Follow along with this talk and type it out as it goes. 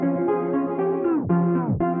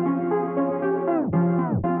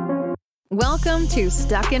Welcome to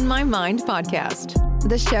Stuck in My Mind podcast,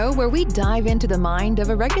 the show where we dive into the mind of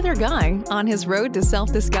a regular guy on his road to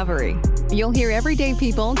self-discovery. You'll hear everyday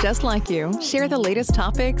people just like you share the latest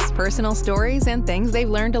topics, personal stories, and things they've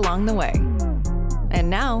learned along the way. And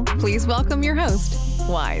now, please welcome your host,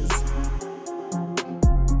 Wise.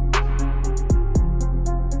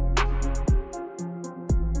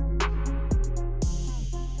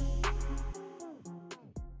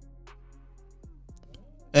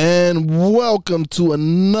 And welcome to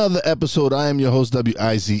another episode. I am your host,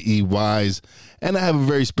 W-I-Z-E Wise, and I have a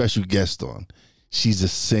very special guest on. She's a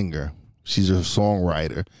singer. She's a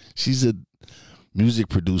songwriter. She's a music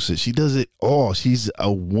producer. She does it all. She's a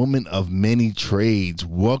woman of many trades.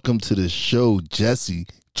 Welcome to the show, Jessie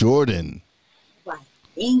Jordan. Why,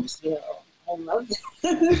 thank you. I love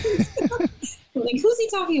that. Like, who's he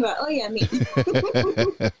talking about? Oh, yeah, me.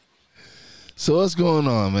 So what's going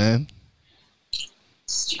on, man?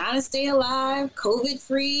 Just trying to stay alive, COVID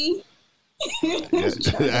free.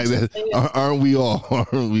 Aren't we all?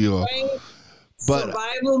 Aren't we all? Right? But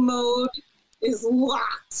survival mode is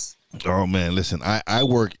locked. Oh man, listen, I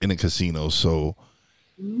work in a casino, so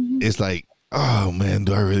it's like, oh man,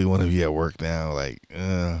 do I really want to be at work now? Like,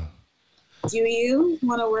 do you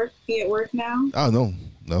want to be at work now? Oh no,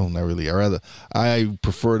 not really. I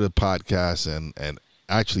prefer to podcast and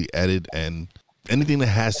actually edit, and anything that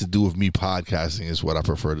has to do with me podcasting is what I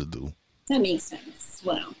prefer to do. That makes sense.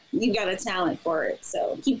 Well, you got a talent for it,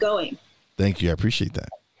 so keep going. Thank you, I appreciate that.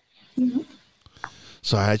 Mm-hmm.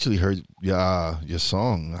 So I actually heard your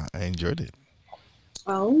song. I enjoyed it.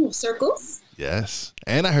 Oh, Circles? Yes,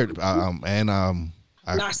 and I heard Narcissist.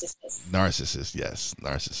 Narcissist, yes,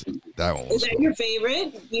 Narcissist. That one was Is that cool. Your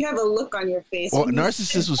favorite? You have a look on your face. Well,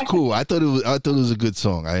 Narcissist was cool. I thought it was a good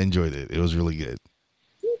song. I enjoyed it. It was really good.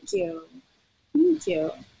 Thank you. Thank you.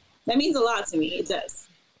 That means a lot to me. It does.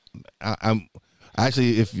 I'm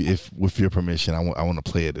actually, if with your permission, I want to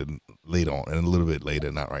play it later on, and a little bit later,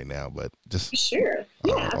 not right now, but just sure.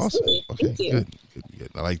 Yeah, absolutely. Awesome. Okay, Thank you.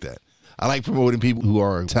 Good. I like that. I like promoting people who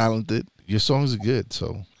are talented. Your songs are good,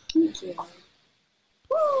 so. Thank you.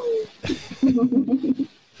 Woo.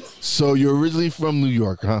 So you're originally from New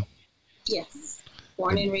York, huh? Yes.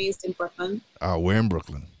 Born and raised in Brooklyn. Where in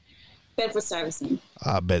Brooklyn? Bedford-Stuyvesant.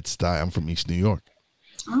 Bed-Stuy. I'm from East New York.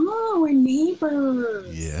 Oh, we're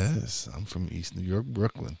neighbors. Yes, I'm from East New York,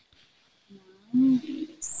 Brooklyn.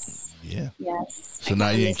 Nice. Yeah. Yes. So now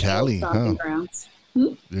you're in Cali, huh?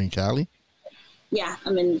 You're in Cali? Yeah,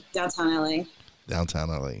 I'm in downtown LA. Downtown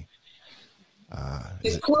LA.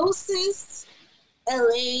 The closest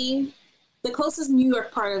New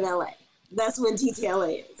York part of LA. That's what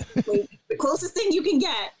DTLA is. Like, the closest thing you can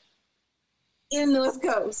get in the West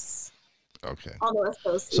Coast. Okay. On the West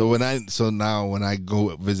Coast. So now when I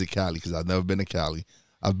go visit Cali, because I've never been to Cali,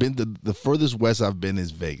 I've been to the furthest west I've been is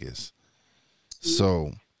Vegas.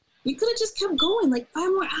 So you could have just kept going like 5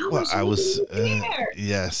 more hours. Well, I was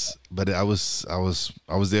yes, but I was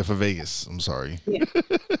there for Vegas. I'm sorry. Yeah.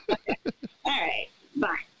 Okay. All right.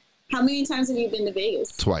 Fine. How many times have you been to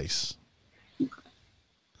Vegas? Twice. Okay.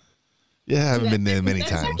 Yeah, I haven't been there many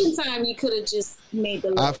times. The second time you could have just made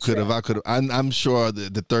the I could have. I'm sure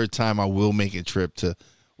the third time I will make a trip to.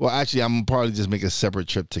 Well, actually, I'm probably just make a separate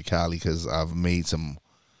trip to Cali because I've made some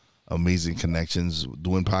amazing connections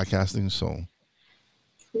doing podcasting. So.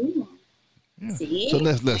 Cool. Yeah. See? So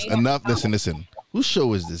let's enough. Listen. Whose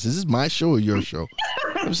show is this? Is this my show or your show?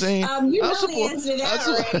 I'm saying you really answered that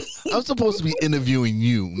right. I'm supposed to be interviewing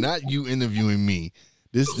you, not you interviewing me.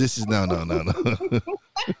 This is no.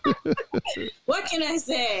 What can I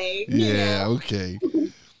say? Yeah, okay.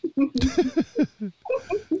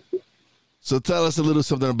 So tell us a little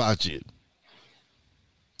something about you.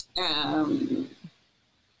 I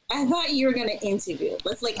thought you were gonna interview.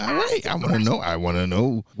 Let's All right. I want to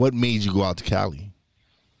know what made you go out to Cali.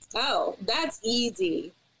 Oh, that's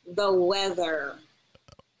easy. The weather.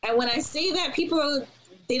 And when I say that, people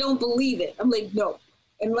they don't believe it. I'm like, no.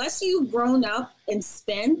 Unless you've grown up and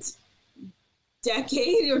spent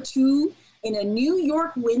decade or two in a New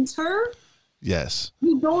York winter, yes,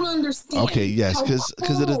 you don't understand. Okay, yes, because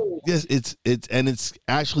it's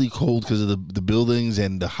actually cold because of the buildings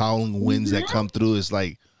and the howling winds that come through. It's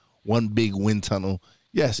like one big wind tunnel.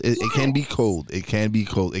 Yes, it can be cold. It can be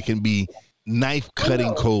cold. It can be knife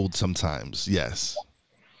cutting cold sometimes. Yes,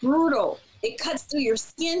 brutal. It cuts through your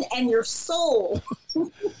skin and your soul.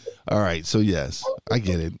 All right, so yes, I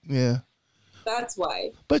get it. Yeah, that's why.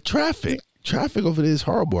 But traffic over there is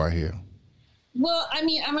horrible out here. Well, I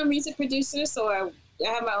mean, I'm a music producer, so I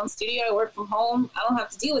have my own studio. I work from home. I don't have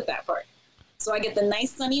to deal with that part. So I get the nice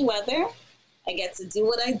sunny weather. I get to do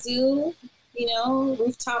what I do.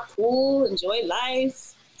 rooftop pool, enjoy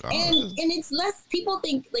life. And it's less, people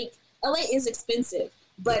think like LA is expensive,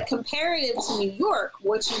 but comparative to New York,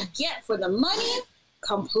 what you get for the money,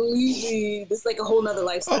 completely, it's like a whole nother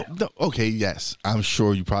lifestyle. Oh, no, okay, yes. I'm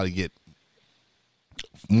sure you probably get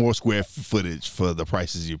more square footage for the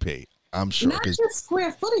prices you pay. I'm sure. Not just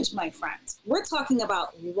square footage, my friend. We're talking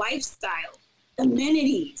about lifestyle,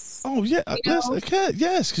 amenities. Oh yeah, yes,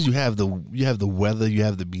 because you have the weather, you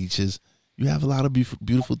have the beaches, you have a lot of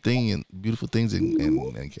beautiful things in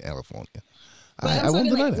California. But I'm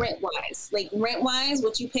talking like rent-wise,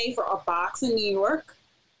 what you pay for a box in New York,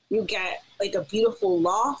 you get like a beautiful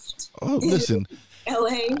loft. Oh, listen.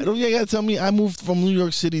 LA. You gotta tell me, I moved from New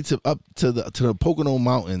York City to the Pocono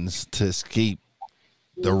Mountains to escape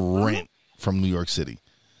the rent from New York City.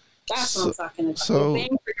 That's what I'm talking about. The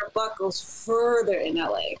bang for your buck goes further in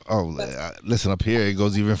LA. Oh, listen, up here it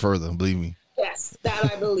goes even further. Believe me. Yes,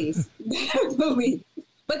 that I believe.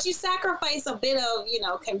 But you sacrifice a bit of,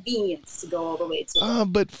 convenience to go all the way to.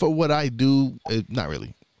 But for what I do, not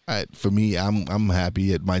really. For me, I'm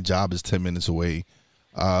happy. My job is 10 minutes away.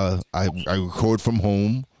 I record from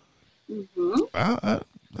home.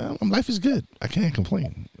 Mm-hmm. Life is good. I can't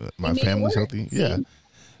complain. My family's healthy. See? Yeah.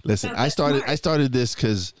 Listen, I started this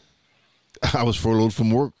because I was furloughed from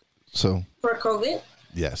work. So for COVID.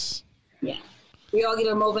 Yes. Yeah. We all get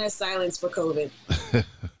a moment of silence for COVID.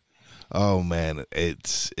 Oh man,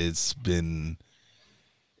 it's been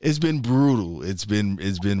brutal. It's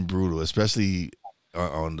been brutal, especially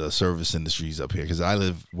on the service industries up here. Because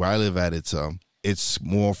where I live at, it's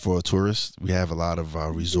more for tourists. We have a lot of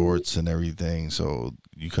resorts and everything, so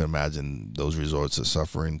you can imagine those resorts are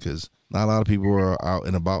suffering because not a lot of people are out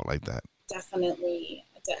and about like that. Definitely,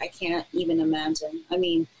 I can't even imagine. I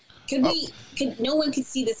mean, no one could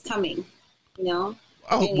see this coming, Oh,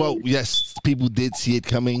 well, yes, people did see it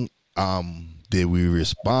coming. Did we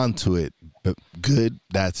respond to it? But good.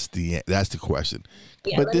 That's the question.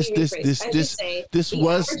 Yeah, but this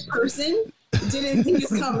was person didn't see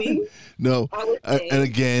this coming. No, and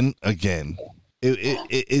again,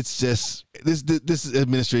 it's just this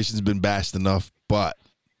administration's been bashed enough, but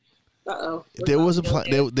there was a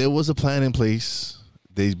plan. There was a plan in place.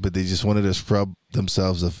 They just wanted to scrub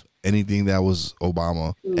themselves of anything that was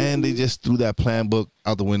Obama, and they just threw that plan book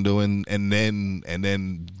out the window, and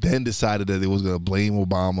then decided that they was gonna blame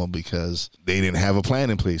Obama because they didn't have a plan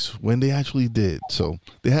in place when they actually did. So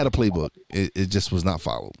they had a playbook. It just was not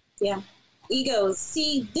followed. Yeah. Egos.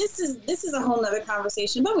 See, this is a whole nother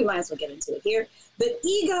conversation, but we might as well get into it here. The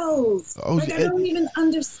egos. I don't even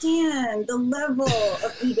understand the level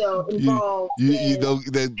of ego involved.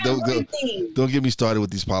 Don't get me started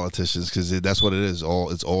with these politicians because that's what it is.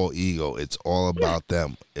 It's all ego. It's all about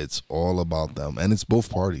them. It's all about them, and it's both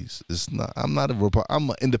parties. It's not. I'm not I'm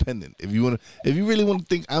an independent. If you really want to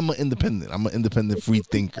think, I'm an independent. I'm an independent free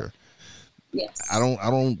thinker. Yes. I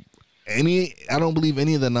don't believe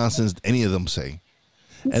any of the nonsense any of them say.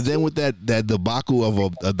 And then with that debacle of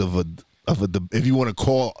if you want to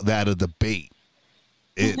call that a debate,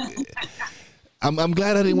 I'm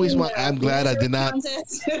glad I didn't waste my. I'm glad I did not.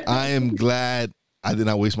 I am glad I did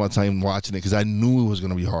not waste my time watching it because I knew it was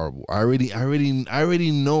going to be horrible. I already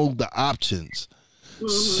know the options. Mm-hmm.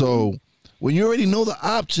 So when you already know the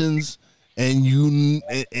options and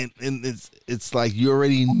it's like you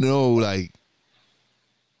already know, like,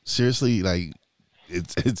 seriously, like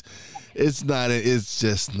it's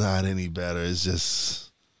just not any better. It's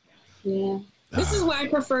just This is why I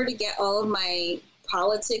prefer to get all of my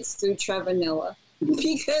politics through Trevor Noah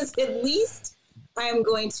because at least I am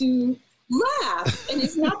going to laugh and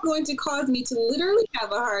it's not going to cause me to literally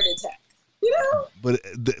have a heart attack.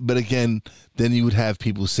 But again, then you would have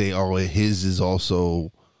people say, "Oh, his is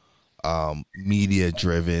also." Media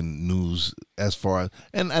driven news as far as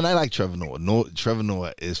and I like Trevor Noah. Trevor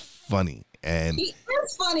Noah is funny and he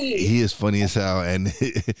is funny. He is funny as hell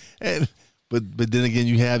but then again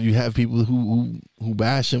you have people who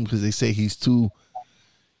bash him because they say he's too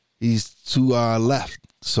left.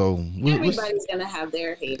 So everybody's gonna have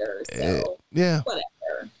their haters. So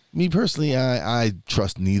whatever. Me personally, I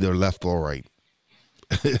trust neither left or right.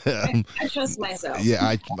 I trust myself.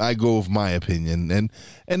 Yeah, I go with my opinion, and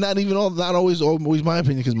not always my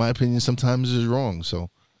opinion because my opinion sometimes is wrong. So,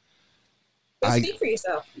 speak for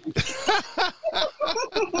yourself.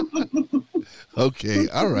 Okay,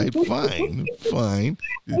 all right, fine.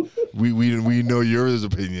 We know your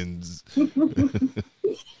opinions.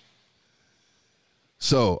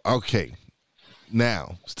 So okay,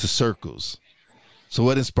 now to Circles. So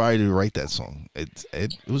what inspired you to write that song? It's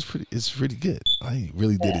pretty good. I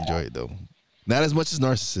really did enjoy it though. Not as much as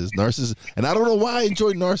Narcissus, and I don't know why I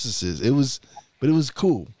enjoyed Narcissus. It was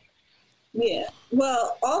cool. Yeah.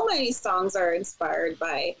 Well, all my songs are inspired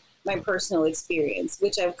by my personal experience,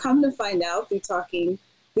 which I've come to find out through talking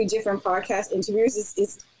through different podcast interviews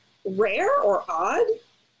is rare or odd.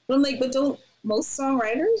 But I'm like, but don't most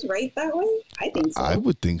songwriters write that way? I think so. I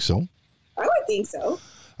would think so. I would think so.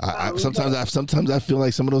 Sometimes I feel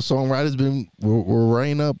like some of those songwriters were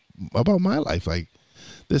writing up about my life. Like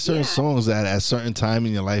there's certain songs that at a certain time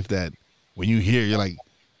in your life that when you hear, you're like,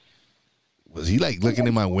 was he like looking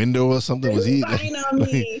in my window or something? Was he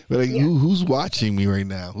like who's watching me right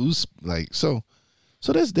now? Who's like so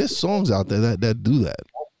there's songs out there that do that.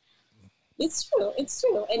 It's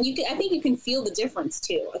true. And I think you can feel the difference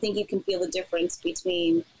too. I think you can feel the difference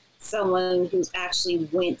between someone who's actually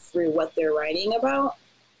went through what they're writing about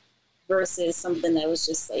versus something that was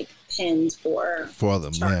just like penned for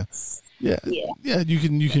them. Charts. Yeah. You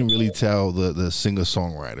can really tell the singer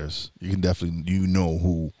songwriters. You can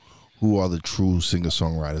definitely who are the true singer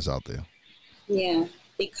songwriters out there. Yeah,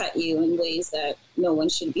 they cut you in ways that no one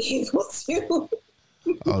should be able to.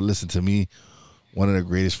 Oh, listen to me. One of the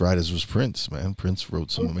greatest writers was Prince. Man, Prince wrote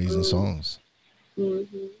some amazing songs. I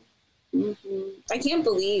can't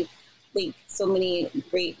believe like so many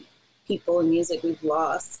great people in music we've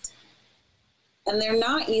lost. And they're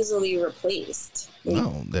not easily replaced.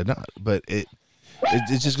 No, they're not. But it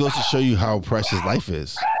just goes to show you how precious life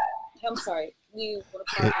is. I'm sorry. You want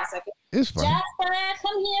to pause for a second? It's fine. Jasper,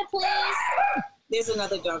 come here, please. There's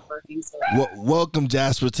another dog barking. So. Welcome,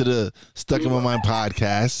 Jasper, to the Stuck in My Mind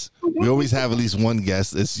podcast. We always have at least one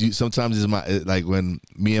guest. Sometimes it's my like when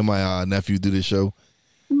me and my nephew do the show.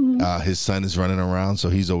 His son is running around, so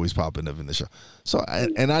he's always popping up in the show. So, I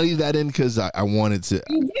leave that in because I wanted to.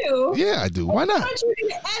 You do? Yeah, I do. Why not? I thought you were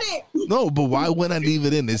gonna edit. No, but why wouldn't I leave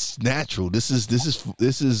it in? It's natural. This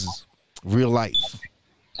is real life.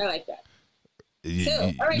 I like that.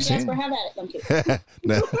 All right, Jasper, have at it. I'm kidding.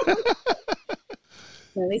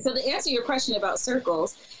 So to answer your question about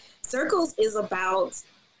circles is about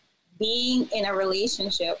being in a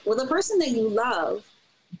relationship with a person that you love,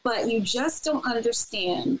 but you just don't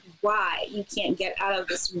understand why you can't get out of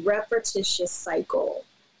this repetitious cycle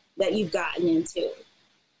that you've gotten into.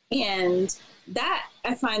 And that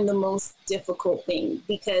I find the most difficult thing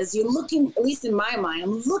because you're looking, at least in my mind,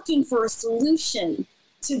 I'm looking for a solution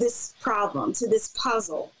to this problem, to this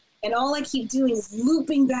puzzle. And all I keep doing is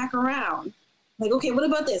looping back around. Like, okay, what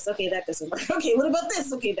about this? Okay, that doesn't work. Okay, what about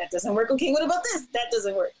this? Okay, that doesn't work. Okay, what about this? That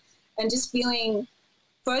doesn't work. And just feeling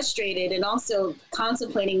frustrated and also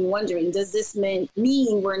contemplating, wondering, does this mean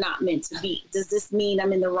we're not meant to be? Does this mean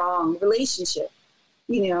I'm in the wrong relationship?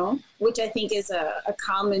 You know, which I think is a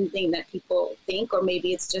common thing that people think, or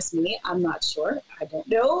maybe it's just me. I'm not sure. I don't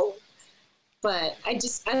know. But I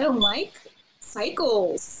don't like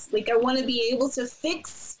cycles. Like, I want to be able to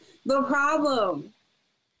fix the problem.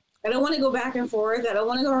 I don't want to go back and forth. I don't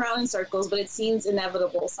want to go around in circles, but it seems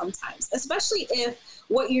inevitable sometimes, especially if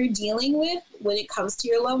what you're dealing with when it comes to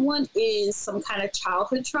your loved one is some kind of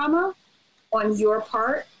childhood trauma on your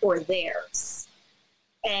part or theirs.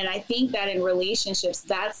 And I think that in relationships,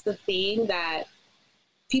 that's the thing that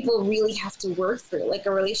people really have to work through. Like,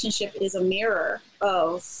 a relationship is a mirror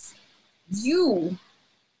of you.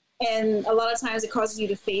 And a lot of times it causes you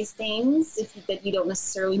to face things that you don't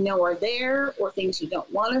necessarily know are there, or things you don't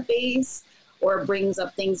want to face, or brings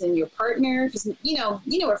up things in your partner. Because, you know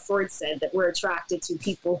what Freud said, that we're attracted to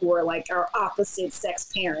people who are like our opposite sex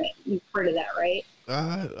parent. You've heard of that, right?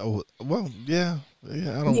 Well, yeah.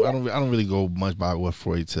 I don't really go much by what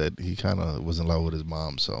Freud said. He kind of was in love with his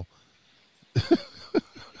mom, so.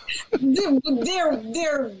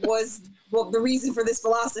 there was the reason for this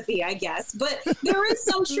philosophy, I guess, but there is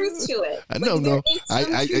some truth to it.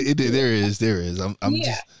 There is. I'm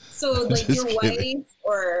just. So like your wife,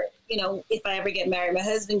 or if I ever get married, my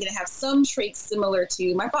husband gonna have some traits similar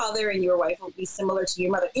to my father, and your wife will be similar to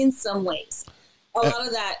your mother in some ways. A lot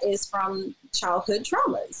of that is from childhood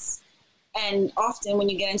traumas, and often when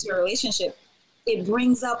you get into a relationship, it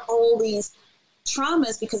brings up all these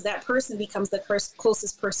traumas because that person becomes the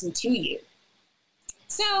closest person to you.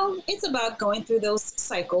 So it's about going through those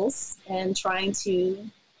cycles and trying to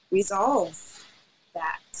resolve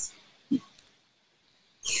that.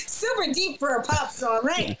 Super deep for a pop song,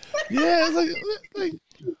 right? Yeah, I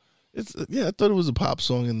thought it was a pop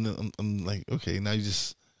song, and I'm like, okay, now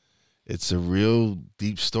it's a real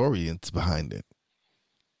deep story behind it.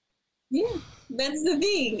 Yeah, that's the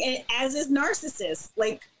thing. And as is Narcissus.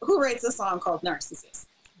 Like, who writes a song called Narcissus?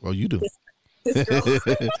 Well, you do. This girl.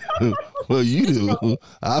 Well, you do,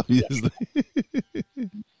 obviously.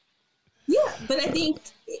 Yeah, but I think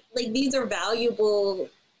like these are valuable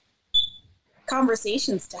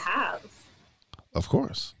conversations to have. Of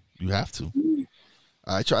course, you have to.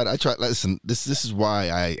 I tried. Listen, this is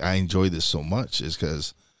why I enjoy this so much, is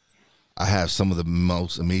because I have some of the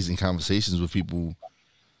most amazing conversations with people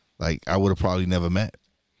like I would have probably never met.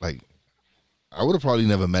 Like I would have probably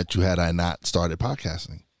never met you had I not started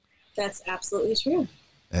podcasting. That's absolutely true.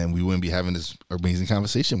 And we wouldn't be having this amazing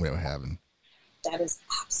conversation we were having. That is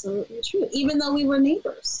absolutely true. Even though we were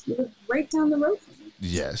neighbors, you were right down the road from me.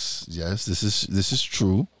 Yes, this is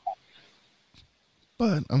true.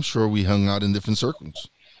 But I'm sure we hung out in different circles.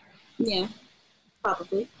 Yeah,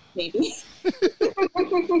 probably, maybe.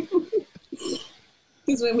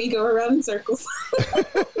 Because when we go around in circles.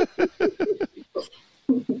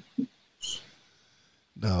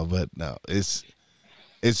 No,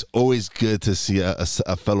 it's always good to see a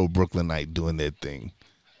fellow Brooklynite doing their thing.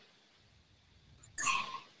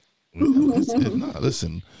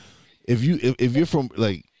 Listen, if you're from,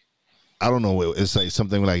 like, I don't know, it's like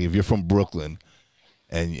something like if you're from Brooklyn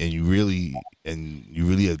and you really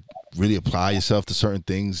apply yourself to certain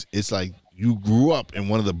things, it's like you grew up in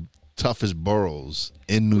one of the toughest boroughs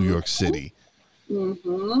in New York City.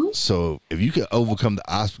 Mm-hmm. So if you could overcome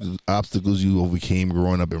the obstacles you overcame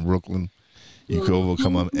growing up in Brooklyn, you could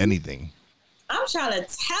overcome anything. I'm trying to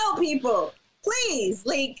tell people, please,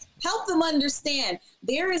 like, help them understand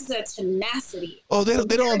there is a tenacity. Oh, they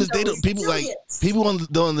don't understand. People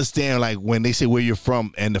don't understand, like, when they say where you're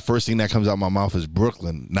from, and the first thing that comes out of my mouth is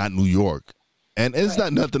Brooklyn, not New York. And it's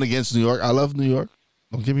not nothing against New York. I love New York.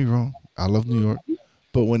 Don't get me wrong. I love New York.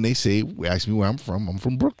 But when they ask me where I'm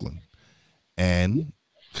from Brooklyn. And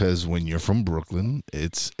because when you're from Brooklyn,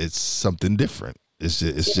 it's something different. It's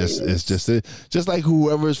just like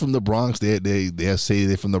whoever is from the Bronx, they say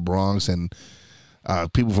they're from the Bronx, and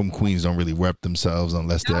people from Queens don't really rep themselves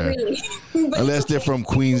unless they're from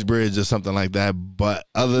Queensbridge or something like that. But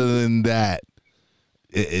other than that,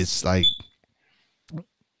 it's like,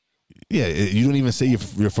 yeah, you don't even say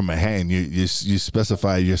you're from Manhattan. You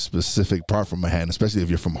specify your specific part from Manhattan, especially if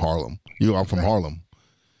you're from Harlem. I'm from Harlem.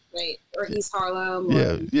 Right, or East Harlem.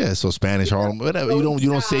 Yeah. So Spanish Harlem, whatever. You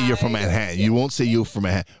don't say you're from Manhattan. You won't say you're from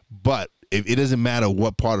Manhattan. But if it doesn't matter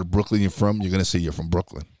what part of Brooklyn you're from, you're gonna say you're from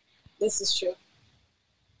Brooklyn. This is true.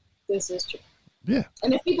 Yeah.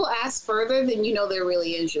 And if people ask further, then you know they're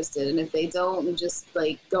really interested. And if they don't, just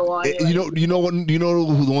like go on. You know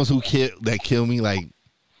the ones who kill me, like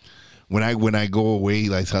when I go away,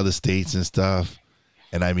 like to other states and stuff.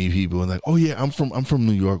 And I meet people and like, oh yeah, I'm from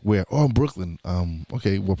New York. Where? Oh, I'm Brooklyn.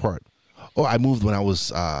 Okay, what part? Oh, I moved when I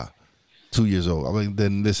was 2 years old. I'm like,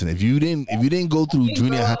 then listen, if you didn't go through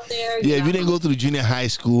junior high, if you didn't go through junior high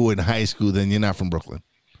school and high school, then you're not from Brooklyn.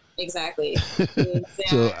 Exactly.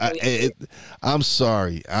 So I'm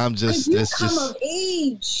sorry. I'm just it's just come of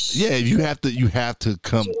age. Yeah, you have to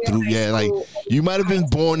come through. Yeah, like you might have been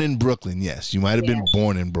born in Brooklyn. Yes, you might have been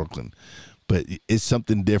born in Brooklyn. But it's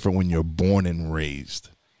something different when you're born and raised.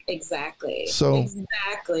 Exactly.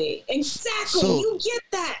 Exactly. So, you get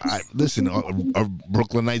that. Listen, our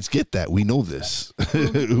Brooklynites get that. We know this.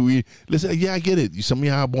 Listen. Yeah, I get it. Some of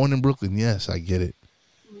y'all are born in Brooklyn. Yes, I get it.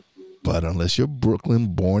 Mm-hmm. But unless you're Brooklyn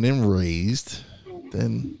born and raised,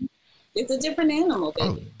 then it's a different animal,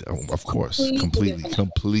 baby. Oh, of course,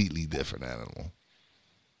 completely different animal.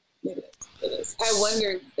 It is. I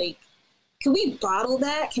wonder, like, can we bottle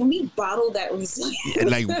that? Can we bottle that resilience? Yeah,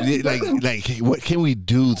 like, what can we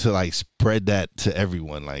do to like spread that to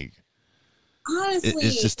everyone? Like, honestly,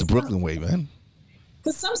 it's just the Brooklyn way, man.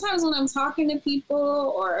 Because sometimes when I'm talking to people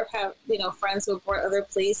or have friends who have born other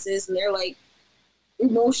places, and they're like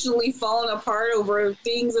emotionally falling apart over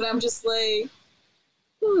things, and I'm just like,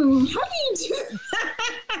 how do you do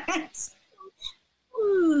that?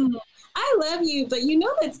 I love you, but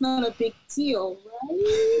that's not a big deal,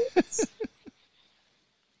 right? That's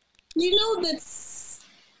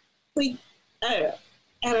like, I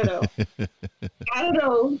don't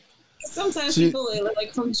know. Sometimes people are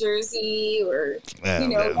like from Jersey or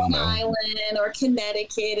Long Island or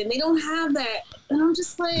Connecticut, and they don't have that. And I'm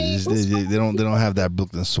just like, they don't have that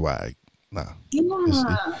Brooklyn swag. Nah.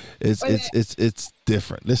 Yeah. It's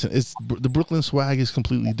different. Listen, the Brooklyn swag is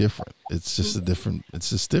completely different. It's just It's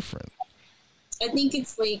just different. I think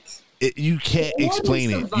it's like you can't explain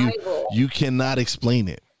it. You cannot explain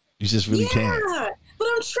it. You just really can't. But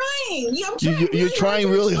I'm trying. You're trying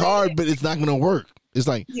really hard, but it's not going to work. It's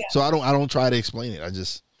like so. I don't try to explain it. I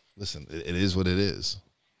just listen. It is what it is.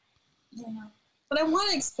 Yeah. but I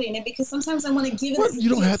want to explain it because sometimes I want to give it. Well, you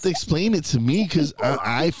don't have to explain it to me because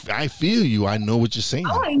I feel you. I know what you're saying.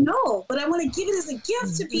 Oh, I know, but I want to give it as a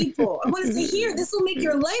gift to people. I want to say, here, this will make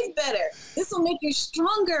your life better. This will make you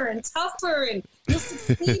stronger and tougher, and you'll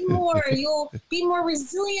succeed more. You'll be more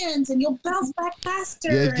resilient, and you'll bounce back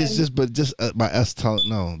faster. Yeah, just by us telling,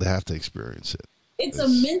 no, they have to experience it. It's a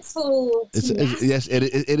mental. Yes, it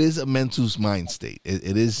is a mental mind state.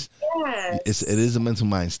 It is. Yes. It is a mental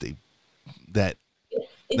mind state that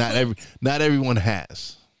not everyone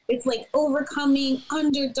has. It's like overcoming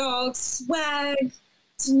underdog swag,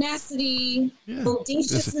 tenacity,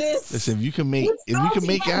 bodaciousness. Listen, if you can make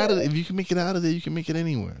it out of there, you can make it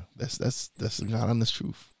anywhere. That's the God honest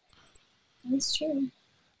truth. That's true.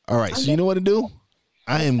 All right, so you know what to do?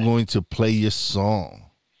 I am going to play your song.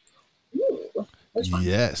 Ooh, which one?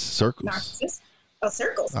 Yes, Circles. Narcissist? Oh,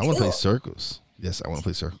 Circles. I want to play Circles. Yes, I want to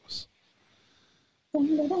play Circles.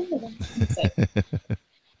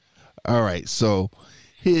 All right, so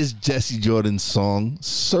here's Jesse Jordan's song,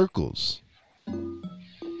 Circles. When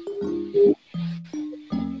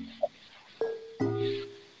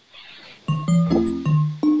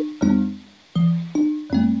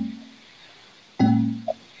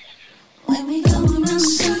we go around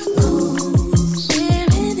circles, where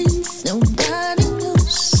it is, nobody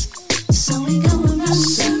knows. So we go around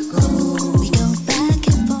circles, we go back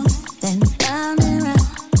and forth, then round and round.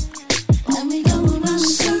 When we go around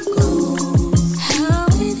circles, how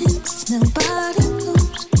it is, nobody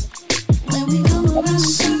knows. When we go around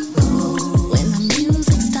circles, when the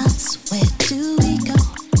music stops, where do we go?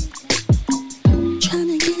 Trying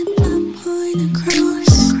to get my point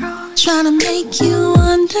across, trying to make you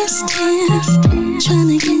understand, trying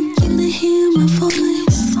to get you to hear my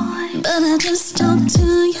voice, but I just talk to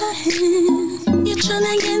your hand. You're trying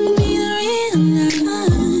to get me to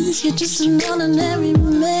realize you're just an ordinary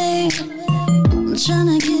man. I'm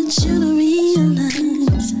trying to get you to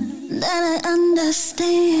realize that I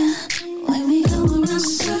understand. When we go around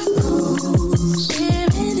circles, where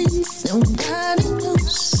it is, nobody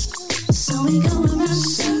knows. So we go around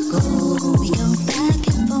circles, we go back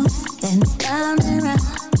and forth, then round and round.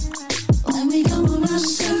 When we go around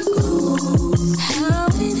circles, how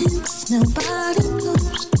it is, nobody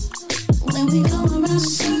knows. When we go around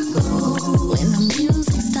circles, when the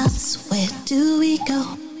music stops, where do we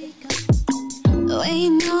go?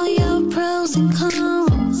 Weighing all your pros and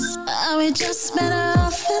cons, are we just better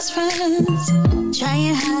off as friends?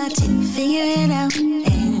 Trying hard to figure it out,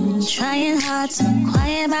 and trying hard to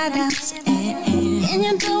quiet my doubts, and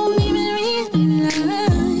you don't even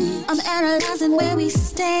realize I'm analyzing where we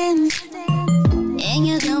stand, and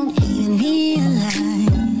you don't even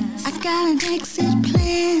realize I got an exit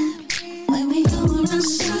plan. When we go around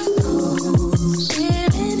circles, where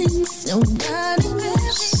it is, nobody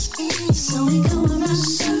knows. So we go around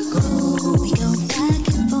circles, we go back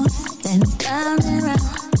and forth, then round and round.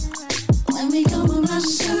 When we go around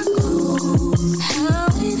circles, how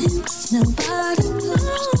it is, nobody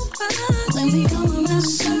knows. When we go around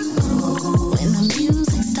circles, when the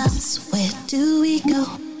music stops, where do we go?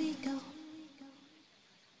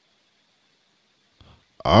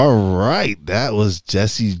 All right, that was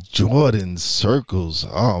Jesse Jordan's Circles.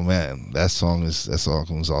 Oh man, that song was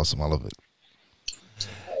awesome. I love it.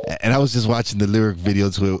 And I was just watching the lyric video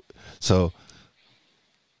to it, so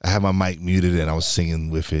I had my mic muted and I was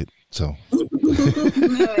singing with it. So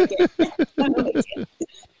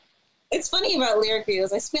It's funny about lyric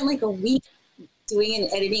videos. I spent like a week doing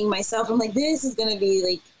and editing myself. I'm like, this is gonna be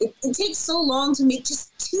like it takes so long to make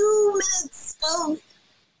just 2 minutes of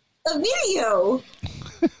a video.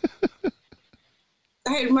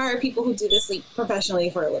 I admire people who do this like professionally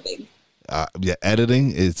for a living. Yeah,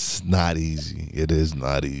 editing, it's not easy. It is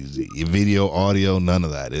not easy. Video, audio, none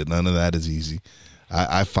of that. None of that is easy.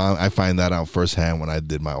 I find that out firsthand when I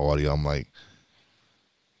did my audio. I'm like,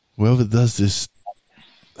 whoever does this,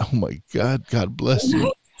 oh my God, God bless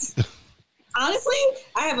you. Honestly,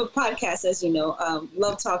 I have a podcast, as you know,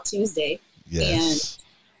 Love Talk Tuesday. Yes.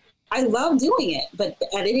 And I love doing it, but the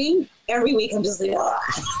editing, every week I'm just like,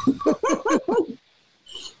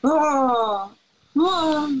 oh.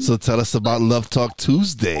 So tell us about Love Talk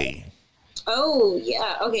Tuesday. Oh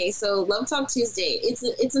yeah, okay. So Love Talk Tuesday.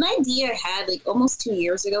 It's an idea I had like almost 2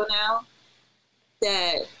 years ago now.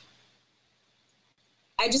 That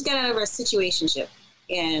I just got out of a situationship,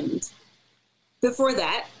 and before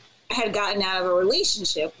that, I had gotten out of a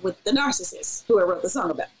relationship with the narcissist who I wrote the song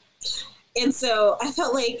about. And so I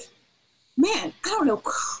felt like, man, I don't know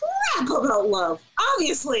crap about love,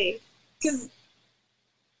 obviously, because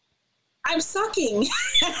I'm sucking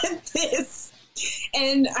at this,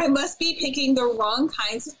 and I must be picking the wrong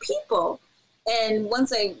kinds of people. And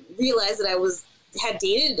once I realized that had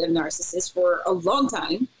dated a narcissist for a long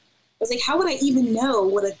time, I was like, how would I even know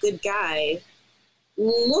what a good guy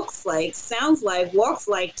looks like, sounds like, walks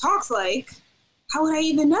like, talks like? How would I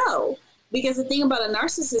even know? Because the thing about a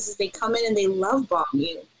narcissist is they come in and they love bomb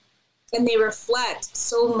you, and they reflect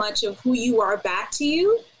so much of who you are back to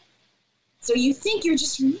you. So you think you're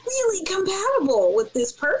just really compatible with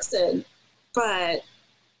this person, but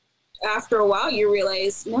after a while you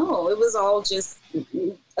realize, no, it was all just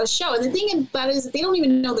a show. And the thing about it is that they don't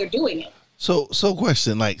even know they're doing it. So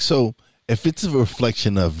question, like, so if it's a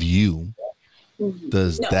reflection of you,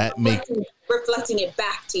 does that make reflecting it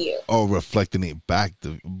back to you? Oh, reflecting it back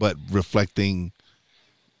to, but reflecting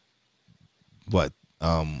what?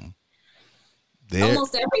 Almost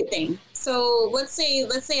everything. So let's say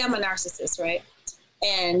I'm a narcissist, right?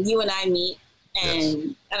 And you and I meet, and yes.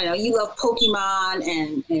 I don't know, you love Pokemon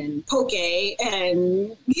and poke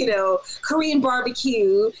and Korean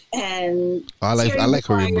barbecue and I like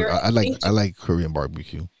Korean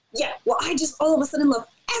barbecue. Yeah, well, I just all of a sudden love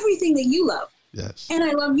everything that you love. Yes. And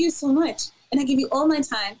I love you so much, and I give you all my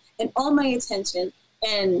time and all my attention,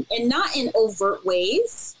 and not in overt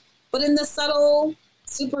ways, but in the subtle,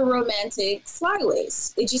 super romantic, sly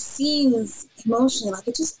ways. It just seems emotionally like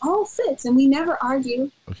it just all fits, and we never argue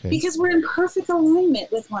because we're in perfect alignment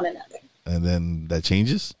with one another. And then that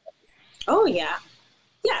changes? Oh, yeah.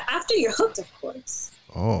 Yeah, after you're hooked, of course.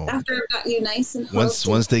 Oh. After I've got you nice and hooked.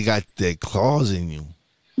 Once they got their claws in you.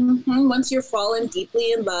 Mm-hmm. Once you're falling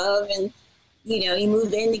deeply in love and, you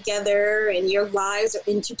move in together and your lives are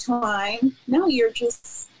intertwined, now you're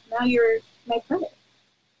my partner.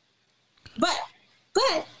 But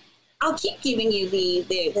I'll keep giving you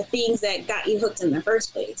the things that got you hooked in the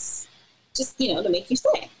first place, just, to make you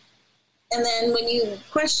stay. And then when you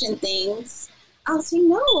question things, I'll say,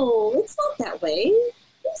 no, it's not that way.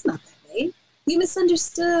 It's not that way. You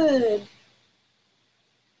misunderstood.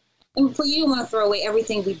 And you don't want to throw away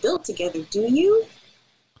everything we built together, do you?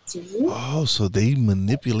 Do you? Oh, so they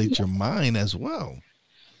manipulate your mind as well.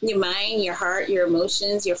 Your mind, your heart, your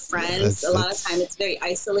emotions, your friends. A lot of time it's very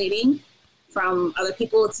isolating from other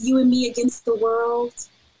people. It's you and me against the world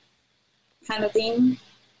kind of thing.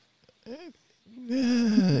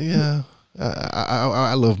 Yeah.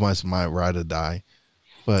 I love my ride or die.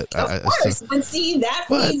 But of course, but see, that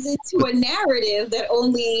feeds into a narrative that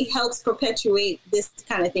only helps perpetuate this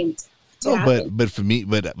kind of thing. But for me,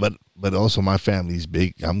 but also my family's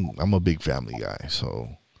big. I'm a big family guy, so.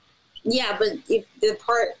 Yeah, but if the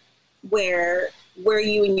part where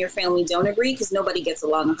you and your family don't agree, because nobody gets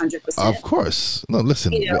along 100%. Of course, no.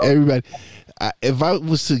 Listen, everybody. If I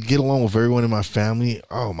was to get along with everyone in my family,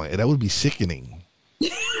 that would be sickening.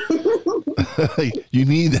 You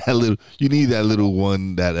need that little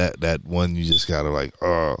one, that one you just gotta like,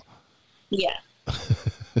 oh. Yeah.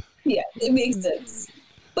 Yeah, it makes sense.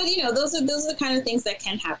 But those are the kind of things that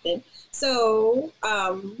can happen. So,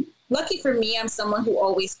 lucky for me, I'm someone who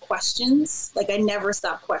always questions. Like, I never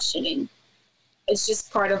stop questioning. It's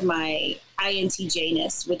just part of my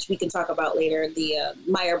INTJ-ness, which we can talk about later, the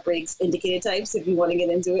Myers-Briggs indicator types. If you want to get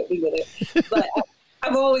into it, we will. But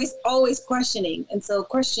I'm always questioning. And so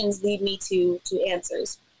questions lead me to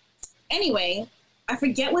answers. Anyway, I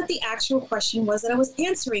forget what the actual question was that I was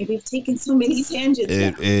answering. We've taken so many tangents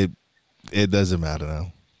now. It doesn't matter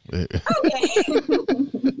now. Okay.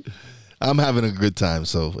 I'm having a good time,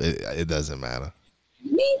 so it doesn't matter.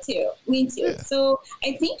 Me too. Yeah. So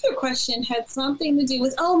I think your question had something to do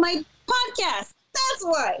with, my podcast. That's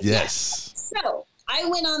why. Yes. So I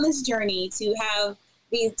went on this journey to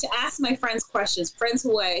ask my friends questions. Friends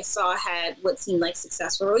who I saw had what seemed like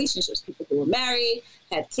successful relationships. People who were married,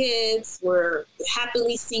 had kids, were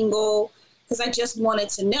happily single. Because I just wanted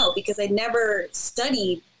to know, because I never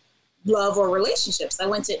studied love or relationships. I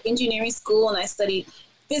went to engineering school and I studied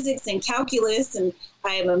physics and calculus, and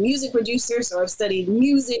I am a music producer, so I've studied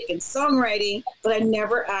music and songwriting, but I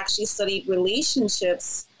never actually studied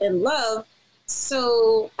relationships and love.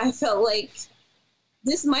 So I felt like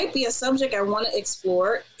this might be a subject I want to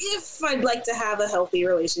explore if I'd like to have a healthy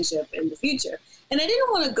relationship in the future. And I didn't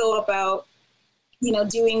want to go about,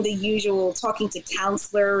 doing the usual talking to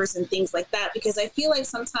counselors and things like that, because I feel like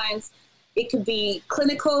sometimes it could be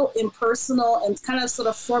clinical, impersonal, and kind of sort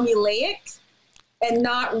of formulaic, and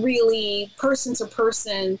not really person to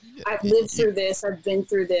person. I've lived through this. I've been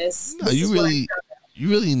through this. No, you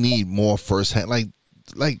really need more firsthand, like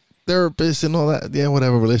therapists and all that. Yeah,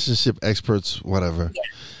 whatever, relationship experts, whatever.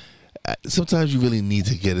 Yeah. Sometimes you really need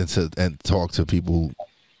to get into and talk to people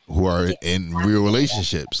who are in real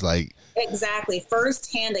relationships, like. Exactly,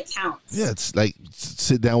 first-hand accounts. Yeah, it's like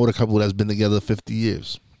sit down with a couple that's been together 50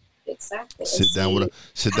 years. exactly. Sit down with a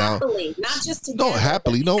sit down. Happily, not just together. No,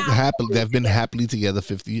 happily. No, happily. They've been happily together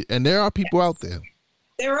 50 years. And there are people out there.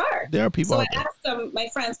 There are. There are people out there. So I asked my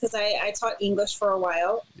friends, because I taught English for a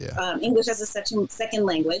while, Yeah. English as a second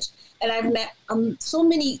language. And I've met so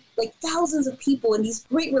many, like thousands of people in these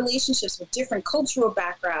great relationships with different cultural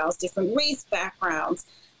backgrounds, different race backgrounds,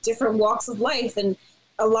 different walks of life. And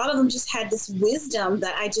a lot of them just had this wisdom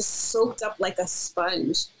that I just soaked up like a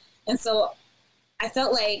sponge. And so I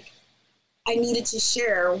felt like I needed to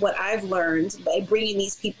share what I've learned by bringing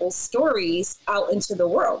these people's stories out into the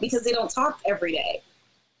world, because they don't talk every day.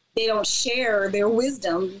 They don't share their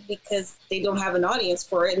wisdom because they don't have an audience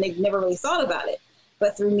for it and they've never really thought about it.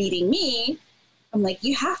 But through meeting me, I'm like,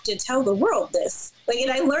 you have to tell the world this. Like,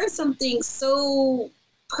 and I learned something so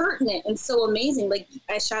pertinent and so amazing. Like,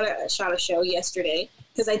 I shot a show yesterday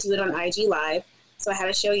because I do it on IG Live. So I had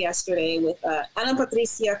a show yesterday with Ana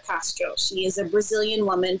Patricia Castro. She is a Brazilian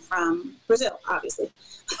woman from Brazil, obviously.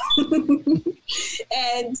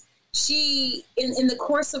 And she, in the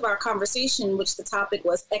course of our conversation, which the topic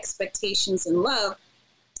was expectations in love,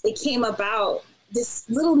 it came about this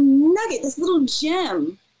little nugget, this little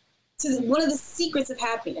gem to one of the secrets of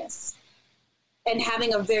happiness and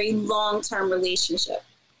having a very long-term relationship.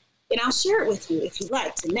 And I'll share it with you if you'd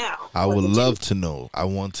like to know. I would love to know. I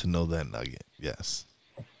want to know that nugget. Yes.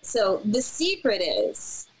 So the secret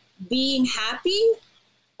is being happy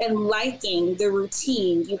and liking the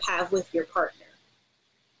routine you have with your partner.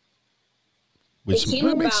 Which it came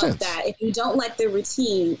about makes sense. that if you don't like the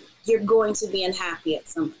routine, you're going to be unhappy at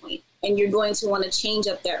some point, and you're going to want to change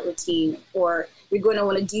up that routine, or you're going to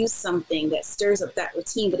want to do something that stirs up that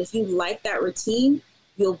routine. But if you like that routine,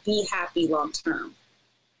 you'll be happy long term.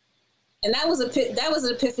 And that was an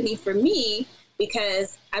epiphany for me,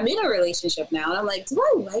 because I'm in a relationship now, and I'm like, do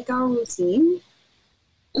I like our routine?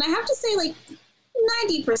 And I have to say, like,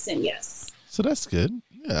 90% yes. So that's good.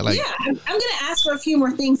 Yeah, I'm gonna ask for a few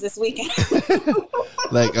more things this weekend.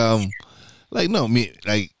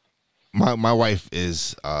 My wife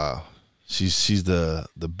is she's the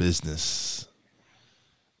business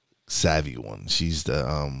savvy one. She's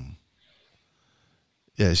the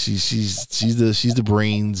she's the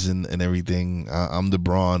brains and everything. I'm the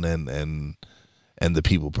brawn and the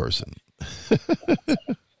people person.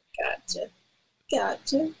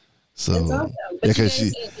 Gotcha. So that's awesome. But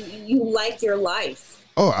you like your life.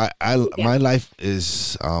 Oh, my life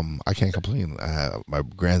is I can't complain. My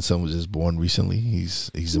grandson was just born recently.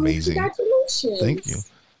 He's amazing. Congratulations. Thank you.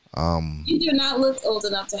 You do not look old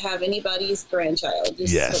enough to have anybody's grandchild.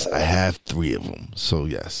 Yes, I have 3 of them. So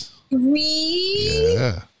yes. 3?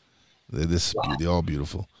 Yeah. They're all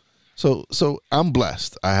beautiful. So I'm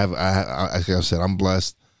blessed. Like I said, I'm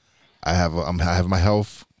blessed. I have my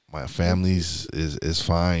health. My family's is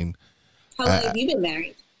fine. How long have you been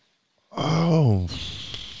married? Oh,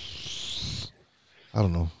 I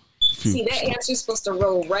don't know. See, that answer's supposed to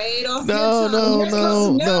roll right off.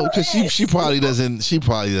 No, because she probably doesn't. She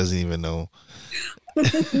probably doesn't even know.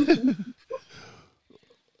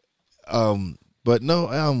 But no.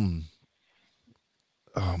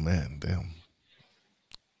 Oh man, damn.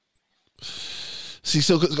 See,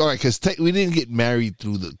 so all right, because we didn't get married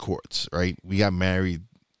through the courts, right? We got married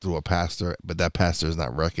through a pastor, but that pastor is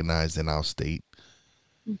not recognized in our state.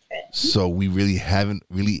 Okay. So we really haven't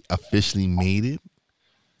really officially made it.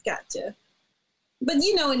 Gotcha. But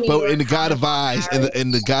you know, in the God of eyes,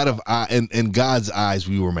 in God's eyes,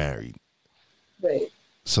 we were married. Right.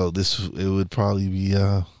 So it would probably be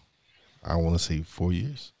I want to say 4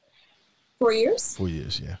 years. 4 years? 4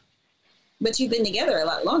 years, yeah. But you've been together a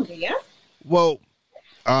lot longer, yeah? Well,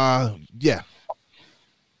 yeah.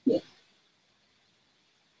 Yeah.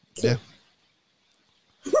 Yeah.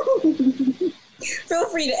 Feel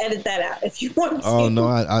free to edit that out if you want to. Oh no,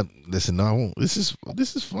 I listen. No, I won't. This is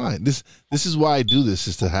fine. This is why I do this,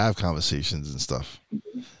 is to have conversations and stuff,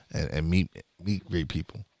 and meet great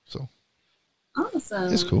people. So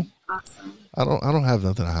awesome. It's cool. Awesome. I don't have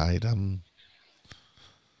nothing to hide. I'm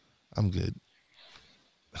good.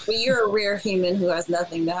 Well, you're a rare human who has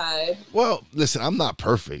nothing to hide. Well, listen, I'm not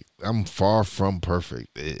perfect. I'm far from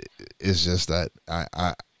perfect. It's just that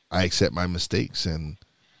I accept my mistakes, and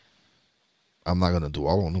I'm not gonna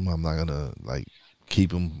dwell on them. I'm not gonna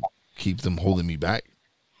keep them holding me back.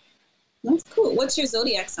 That's cool. What's your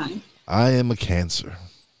zodiac sign? I am a Cancer.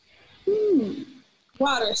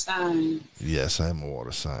 Water sign. Yes, I am a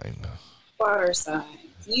water sign. Water sign.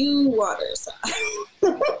 You water sign.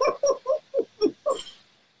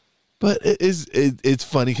 But it's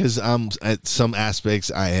funny because at some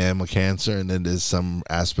aspects I am a Cancer, and then there's some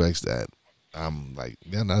aspects that I'm like,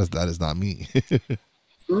 yeah, that is not me.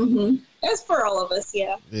 Mm-hmm. That's for all of us.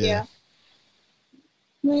 Yeah. Yeah.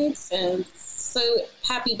 Makes sense. So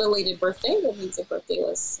happy belated birthday. That means the birthday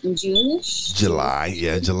was in June-ish. July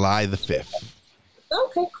the 5th.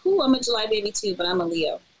 Okay, cool. I'm a July baby too, but I'm a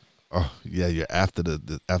Leo. Oh yeah, you're after the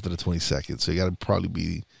 22nd, so you got to probably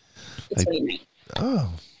be The 29th.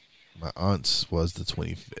 Oh, my aunt's was the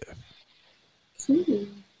 25th. Cool.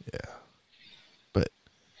 Yeah, but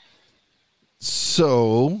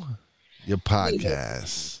so your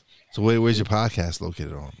podcast. So where's your podcast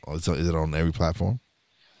located on? Oh, is it on every platform?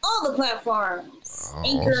 All the platforms. Oh,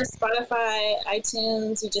 Anchor, awesome. Spotify,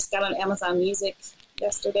 iTunes. We just got on Amazon Music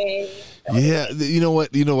yesterday. Yeah, you know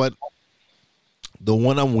what? The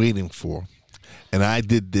one I'm waiting for, and I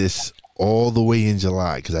did this all the way in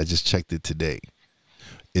July because I just checked it today,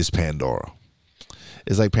 is Pandora.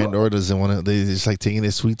 It's like Pandora doesn't want to. They just like taking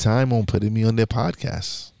their sweet time on putting me on their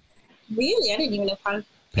podcast. Really? I didn't even know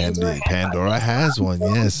Pandora has one.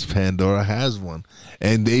 Yes, Pandora has one,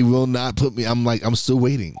 and they will not put me. I'm still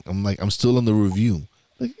waiting. I'm still on the review.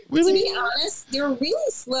 Like, really? To be honest, they're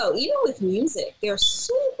really slow. Even with music, they're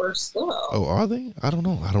super slow. Oh, are they? I don't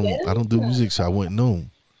know. I don't do Yeah. music, so I wouldn't know.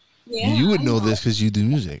 Yeah, You would I know this because you do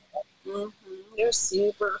music. Mm-hmm. They're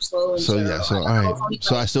super slow. So yeah. So all right.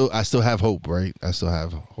 So I still have hope, right? I still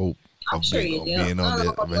have hope I'm of sure being, you of do. being I on don't there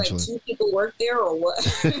know if eventually. like 2 people work there or what.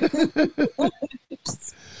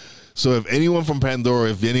 So if anyone from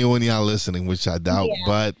Pandora, if anyone y'all listening, which I doubt, Yeah.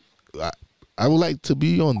 but I would like to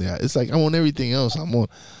be on there. It's like I'm on everything else. I'm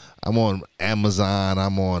on Amazon.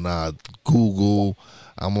 I'm on Google.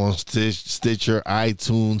 I'm on Stitcher,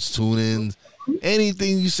 iTunes, TuneIn.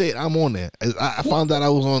 Anything you say, I'm on there. I found out I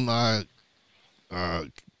was on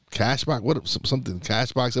Cashbox. Something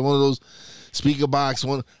Cashbox. And one of those speaker box.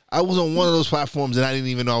 I was on one of those platforms and I didn't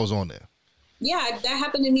even know I was on there. Yeah, that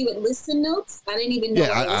happened to me with Listen Notes. I didn't even know.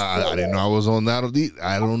 Yeah, I didn't know I was on that.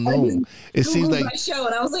 I don't know. It seems like my show,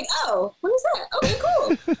 and I was like, "Oh, what is that? Okay,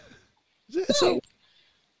 cool." yeah, so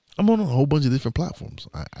I'm on a whole bunch of different platforms.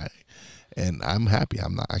 And I'm happy.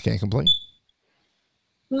 I can't complain.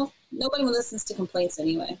 Well, nobody listens to complaints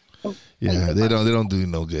anyway. Yeah, they don't do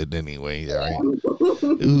no good anyway. Yeah, right.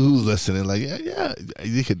 Who's listening? Like, yeah.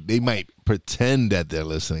 They might pretend that they're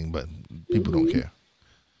listening, but people don't care.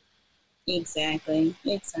 Exactly.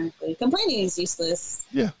 Complaining is useless.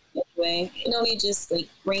 Yeah. Anyway, it only just like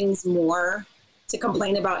brings more to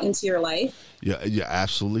complain about into your life. Yeah, you're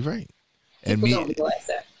absolutely right. People don't realize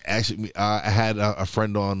that. Actually, I had a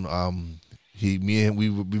friend on.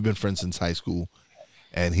 We've been friends since high school,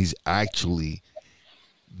 and he's actually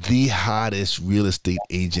the hottest real estate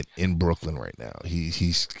agent in Brooklyn right now.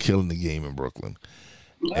 He's killing the game in Brooklyn.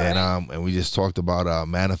 And we just talked about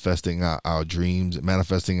manifesting our dreams,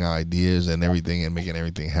 manifesting our ideas and everything, and making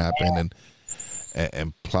everything happen,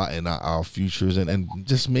 and plotting our futures, and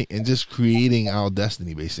just creating our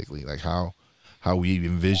destiny, basically, like how we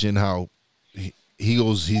envision how he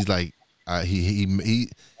goes. He's like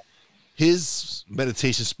his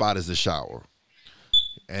meditation spot is the shower.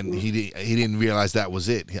 And he didn't realize that was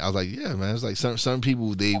it. I was like, yeah, man. It's like some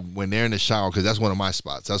people, when they're in the shower, because that's one of my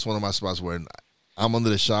spots. That's one of my spots where I'm under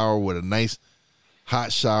the shower with a nice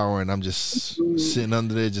hot shower, and I'm just sitting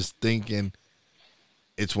under there just thinking.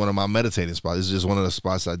 It's one of my meditating spots. It's just one of the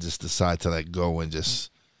spots I just decide to let go and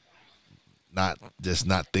just not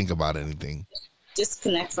think about anything.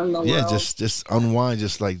 Disconnect from the world. Yeah, just unwind,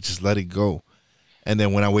 just let it go. And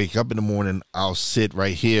then when I wake up in the morning, I'll sit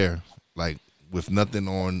right here, like with nothing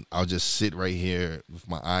on. I'll just sit right here with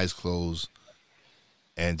my eyes closed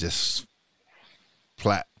and just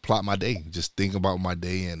plot my day. Just think about my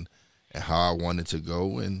day and how I want it to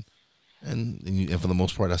go, and for the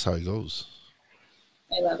most part, that's how it goes.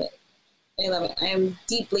 I love it. I am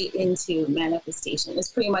deeply into manifestation. It's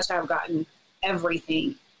pretty much how I've gotten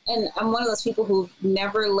everything. And I'm one of those people who've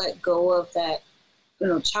never let go of that,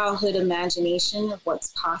 childhood imagination of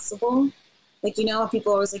what's possible. Like,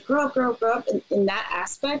 people always like, grow up. And in that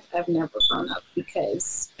aspect, I've never grown up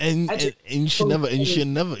because you should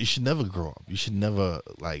never grow up. You should never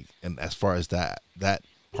and as far as that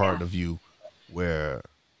part of you where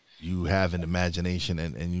you have an imagination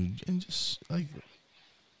and just like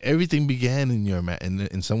everything began in your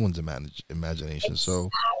in someone's imagination. So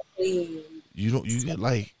you get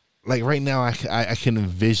like right now I can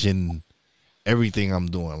envision everything I'm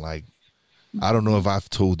doing. Like, I don't know if I've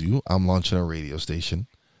told you, I'm launching a radio station.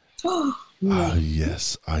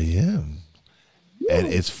 Yes, I am. And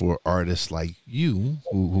it's for artists like you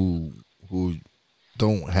who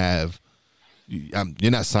don't have.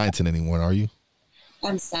 You're not signed to anyone, are you?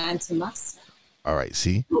 I'm signed to myself. All right,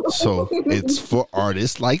 see? So it's for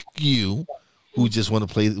artists like you who just want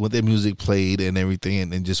to play want their music played and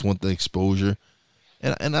everything, and just want the exposure.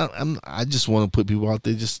 And I just want to put people out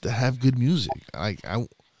there just to have good music. Like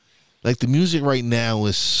the music right now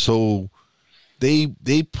is so they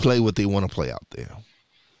play what they want to play out there.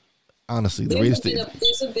 Honestly, there's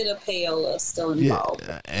a bit of payola still involved.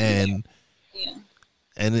 Yeah, and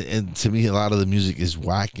and to me, a lot of the music is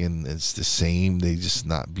whack and it's the same. They just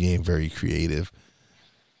not being very creative.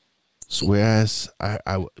 So whereas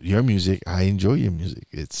your music, I enjoy your music.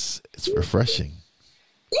 It's refreshing.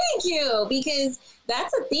 Thank you, because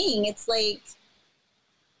that's a thing. It's like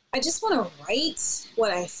I just want to write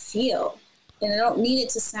what I feel, and I don't need it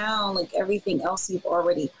to sound like everything else you've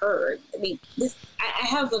already heard. I mean, I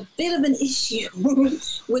have a bit of an issue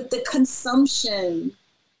with the consumption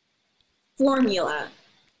formula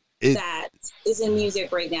that is in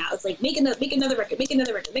music right now. It's like make another record.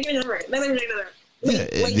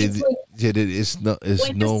 It's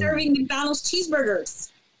no serving McDonald's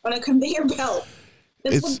cheeseburgers on a conveyor belt.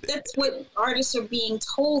 That's what artists are being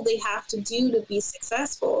told they have to do to be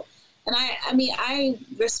successful. And I mean, I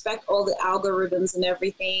respect all the algorithms and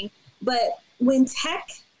everything, but when tech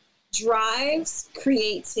drives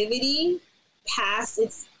creativity past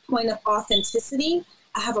its point of authenticity,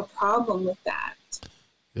 I have a problem with that.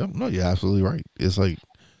 Yep, no, you're absolutely right. It's like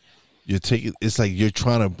you're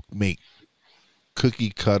trying to make cookie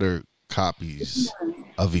cutter copies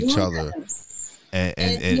of each other.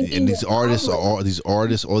 And these artists all these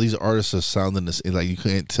artists are sounding the same. Like you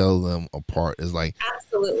can't tell them apart. It's like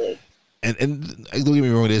absolutely. And don't get me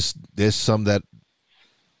wrong. There's some that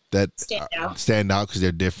stand out because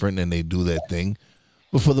they're different and they do their thing.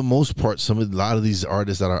 But for the most part, a lot of these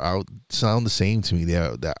artists that are out sound the same to me.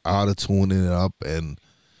 They're auto tuning it up and.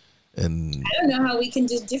 I don't know how we can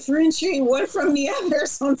just differentiate one from the other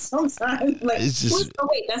sometimes. Like, it's just,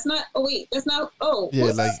 that's not. Yeah,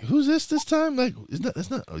 like this? Who's this time? Like, that's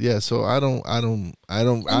not. Yeah, so I don't.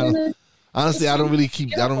 Honestly, I don't really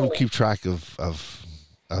keep track of.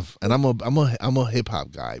 And I'm a hip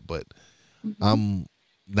hop guy, but I'm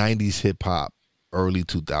 90s hip hop, early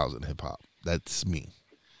 2000 hip hop. That's me.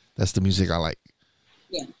 That's the music I like.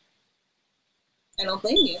 Yeah, I don't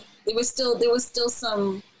blame you. There was still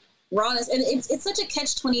some rawness, and it's such a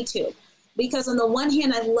catch-22 because on the one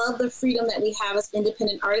hand, I love the freedom that we have as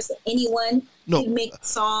independent artists. That anyone can make a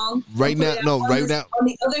song right now. On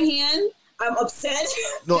the other hand, I'm upset.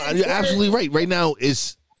 No, you're absolutely right. Right now,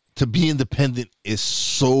 is to be independent is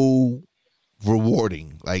so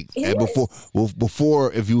rewarding. Like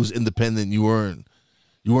before, if you was independent, you weren't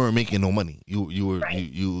making no money. You were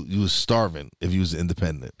starving if you was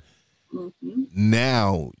independent. Mm-hmm.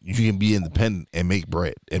 Now you can be independent and make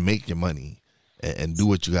bread and make your money and do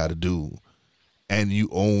what you got to do, and you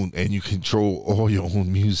own and you control all your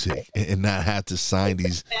own music and not have to sign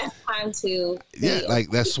these. Time to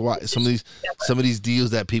like that's why some of these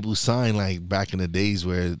deals that people sign, like back in the days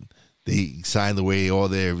where they signed away all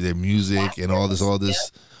their music and all this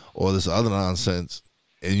other nonsense,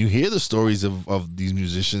 and you hear the stories of these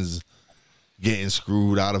musicians getting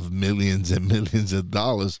screwed out of millions and millions of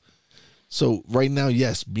dollars. So right now,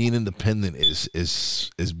 yes, being independent is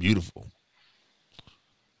beautiful.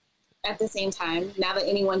 At the same time, now that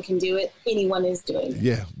anyone can do it, anyone is doing it.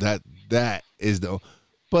 Yeah, that is the.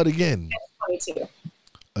 But again,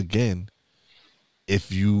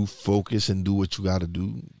 if you focus and do what you got to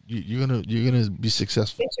do, you're gonna be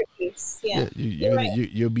successful. Get your piece. Yeah,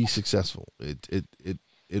 you'll be successful.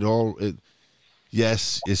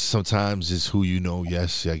 Yes, it's sometimes it's who you know.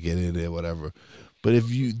 Yes, I get it, whatever. But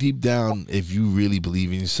if you deep down, if you really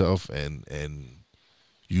believe in yourself and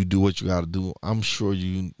you do what you got to do, I'm sure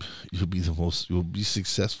you'll be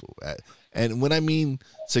successful at. And when I mean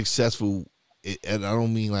successful, and I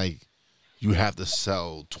don't mean like you have to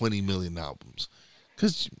sell 20 million albums,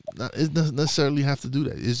 because it doesn't necessarily have to do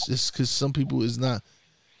that. It's just because some people that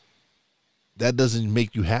doesn't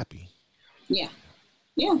make you happy. Yeah,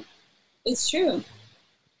 it's true.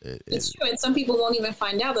 It's true, and some people won't even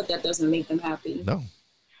find out that doesn't make them happy. No,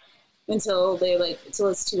 until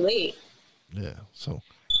it's too late. Yeah. So,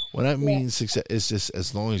 when I mean success, it's just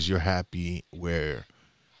as long as you're happy. Where,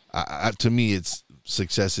 to me, it's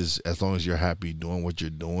success is as long as you're happy doing what you're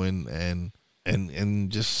doing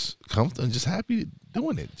and just comfortable and just happy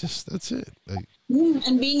doing it. Just that's it. Like,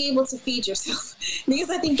 and being able to feed yourself, because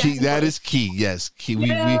I think that is key. Yes, key.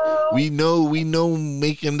 We know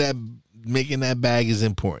making that bag is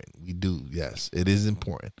important. We do. Yes, it is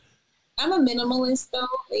important. I'm a minimalist though.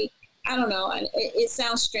 Like, I don't know. It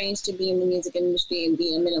sounds strange to be in the music industry and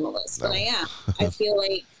be a minimalist, but I am. I feel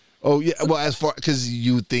like. Oh yeah. Well, as far because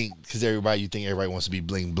you think everybody wants to be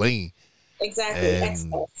bling bling. Exactly. And-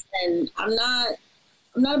 Excess. And I'm not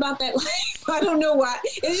about that life. I don't know why.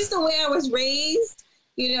 It's just the way I was raised.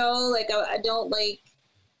 You know, like I don't like.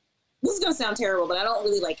 This is gonna sound terrible, but I don't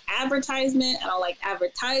really like advertisement. I don't like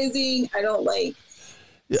advertising. I don't like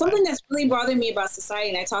something that's really bothering me about society.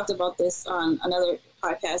 And I talked about this on another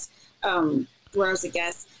podcast where I was a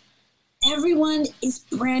guest. Everyone is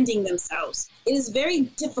branding themselves. It is very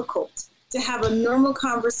difficult to have a normal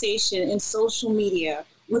conversation in social media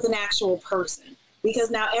with an actual person because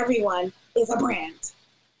now everyone is a brand.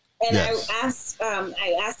 And Yes.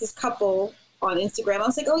 I asked this couple on Instagram. I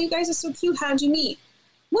was like, "Oh, you guys are so cute. How'd you meet?"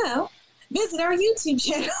 Well, visit our YouTube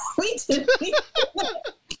channel. We did.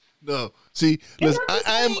 No, see, listen,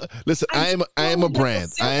 I am a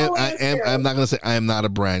brand. I'm not gonna say I am not a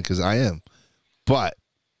brand because I am, but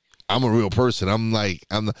I'm a real person. I'm not,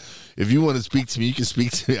 if you want to speak to me, you can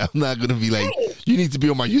speak to me. I'm not gonna be like, you need to be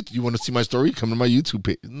on my YouTube. You want to see my story? Come to my YouTube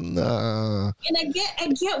page. Nah. And I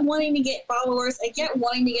get wanting to get followers. I get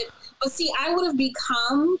wanting to get, but see, I would have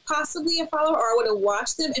become possibly a follower, or I would have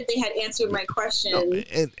watched them if they had answered my question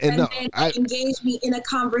And then engaged me in a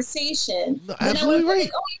conversation. No, then absolutely I would right.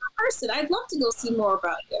 think, "Oh, you're a person. I'd love to go see more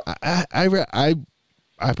about you."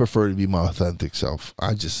 I prefer to be my authentic self.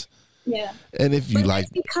 Yeah. And if you But like,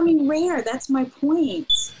 that's becoming rare. That's my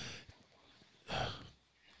point.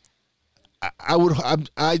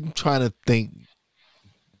 I'm trying to think.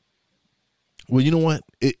 Well, you know what?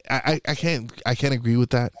 I can't agree with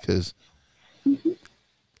that because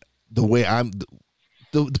the way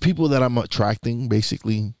the people that I'm attracting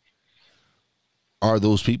basically are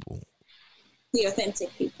those people. The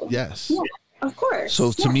authentic people. Yes. Yeah, of course.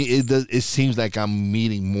 So to Yeah. me, it seems like I'm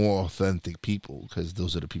meeting more authentic people because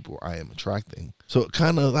those are the people I am attracting. So it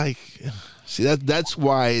kind of like, see that's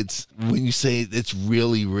why it's when you say it's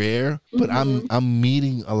really rare, but I'm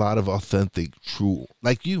meeting a lot of authentic, true,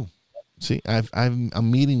 like you. See,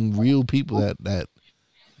 I'm meeting real people that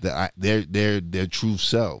they're true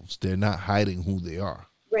selves. They're not hiding who they are.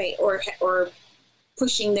 Right, or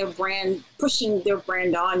pushing their brand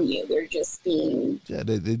on you. They're just being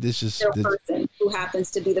They just their person who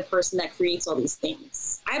happens to be the person that creates all these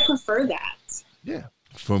things. I prefer that. yeah.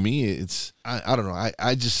 For me, it's I don't know.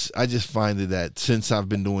 I just find it that since I've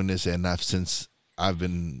been doing this and since I've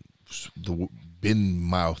been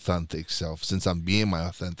my authentic self, since I'm being my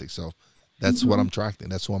authentic self, that's what I'm attracting.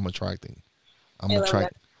 That's who I'm attracting.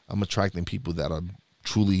 I'm attracting people that are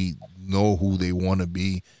truly know who they want to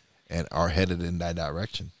be and are headed in that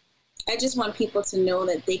direction. I just want people to know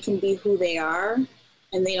that they can be who they are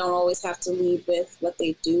and they don't always have to lead with what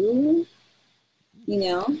they do. You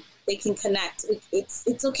know, they can connect.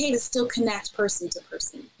 It's okay to still connect person to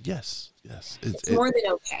person. Yes. It's more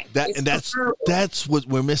than okay. That's what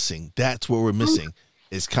we're missing. That's what we're missing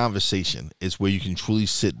is conversation. It's where you can truly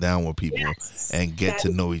sit down with people and get to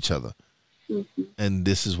know each other. Mm-hmm. And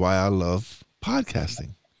this is why I love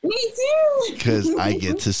podcasting. Me too. Because I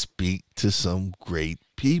get to speak to some great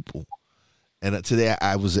people. And today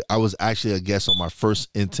I was actually a guest on my first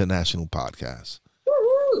international podcast.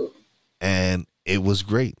 Woo-hoo. And it was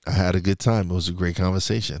great. I had a good time. It was a great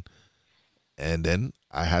conversation. And then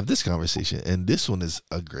I have this conversation, and this one is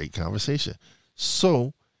a great conversation.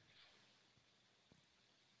 So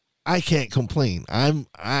I can't complain. I'm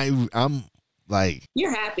like,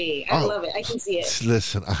 you're happy. I love it. I can see it.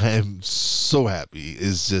 Listen, I am so happy.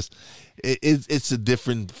 It's just it's a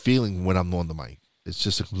different feeling when I'm on the mic. It's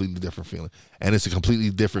just a completely different feeling, and it's a completely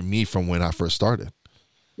different me from when I first started.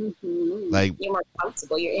 Mm-hmm. Like, you're more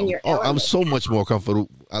comfortable. You're in your element. I'm so much more comfortable.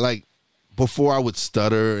 I like before I would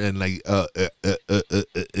stutter and like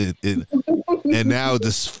and now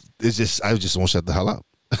this is just I just won't shut the hell up.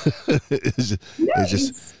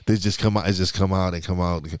 They just come out.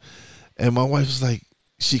 And my wife is like,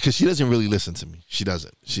 because she doesn't really listen to me. She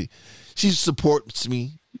doesn't. She supports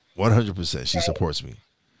me 100%. She supports me,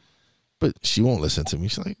 but she won't listen to me.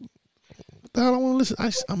 She's like, what the hell I want to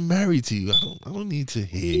listen? I'm married to you. I don't need to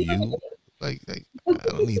hear you. Like I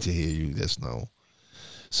don't need to hear you. That's no.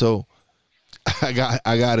 So I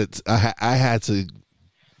got it. I had to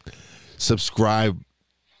subscribe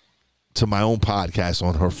to my own podcast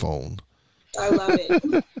on her phone. I love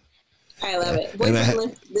it. I love it.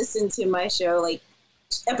 Boyfriend listened to my show like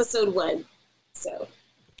episode 1, so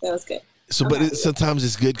that was good. So, but sometimes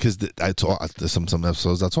it's good because some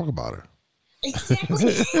episodes I talk about her.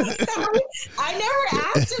 Exactly. I never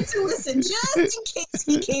asked him to listen, just in case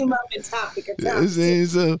he came up in topic or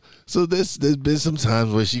topic. So there's been some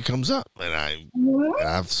times where she comes up and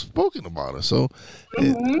I've spoken about her. So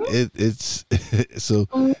it's so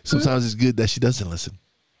sometimes it's good that she doesn't listen.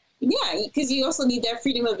 Yeah, because you also need that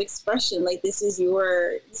freedom of expression. Like this is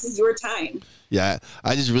your time. Yeah,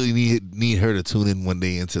 I just really need her to tune in one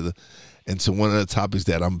day into one of the topics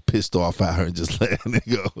that I'm pissed off at her and just letting it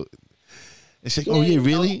go. And she's like, "Oh yeah,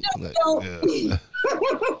 really?"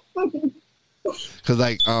 Because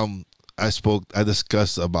I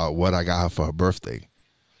discussed about what I got her for her birthday,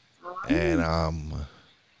 and I'm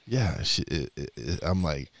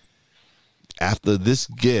like, after this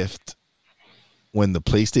gift, when the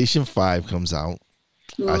PlayStation 5 comes out,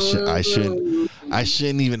 I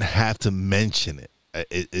shouldn't even have to mention it.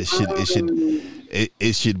 It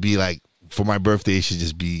should be like, for my birthday, it should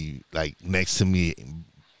just be like next to me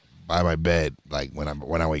by my bed, like when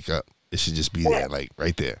I wake up. It should just be there, like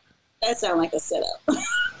right there. That sounds like a setup.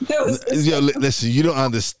 Listen, you don't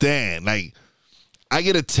understand. Like, I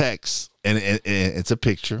get a text and it's a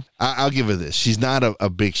picture. I'll give her this. She's not a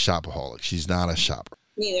big shopaholic. She's not a shopper.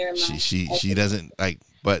 Neither am I. She doesn't like,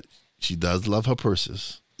 but she does love her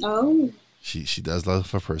purses. Oh. She does love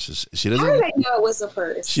her purses. She doesn't. How did I know it was a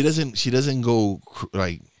purse? She doesn't go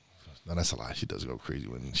like. No, that's a lie. She does go crazy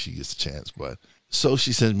when she gets a chance. But so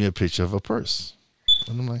she sends me a picture of a purse,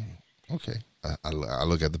 and I'm like, okay. I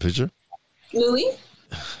look at the picture. Louis?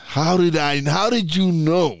 How did you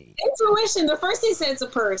know? Intuition. The first thing said it's a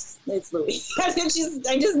purse. It's Louis. I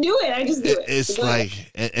just knew it. I just knew it. It's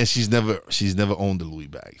like, and she's never owned a Louis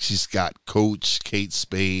bag. She's got Coach, Kate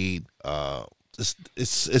Spade.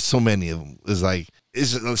 It's so many of them. It's like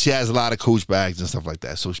she has a lot of Coach bags and stuff like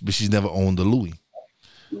that. So, but she's never owned a Louis.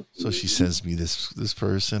 So she sends me this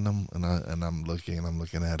purse, and I'm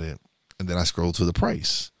looking at it, and then I scroll to the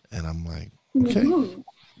price, and I'm like, okay,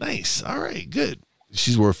 nice, all right, good.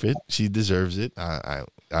 She's worth it. She deserves it. I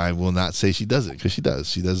will not say she doesn't, because she does.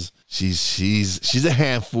 She does. She's a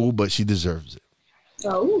handful, but she deserves it.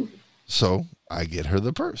 Oh. So I get her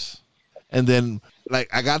the purse, and then like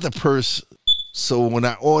I got the purse. So when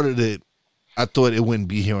I ordered it, I thought it wouldn't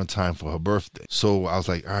be here on time for her birthday. So I was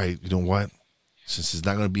like, all right, you know what? Since it's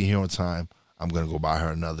not going to be here on time, I'm going to go buy her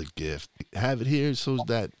another gift. Have it here so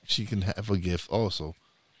that she can have a gift also.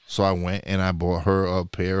 So I went and I bought her a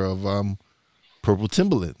pair of purple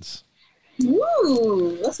Timberlands.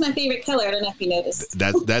 Ooh, that's my favorite color. I don't know if you noticed.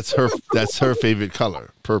 That's her favorite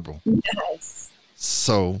color, purple. Nice.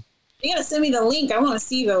 So you gotta send me the link. I want to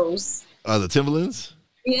see those. The Timberlands?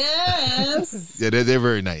 Yes. Yeah, they're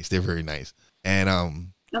very nice. They're very nice. And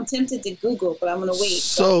I'm tempted to Google, but I'm gonna wait.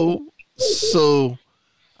 So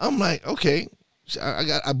I'm like, okay.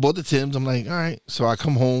 I bought the Timbs. I'm like, all right. So I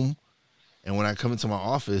come home, and when I come into my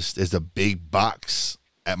office, there's a big box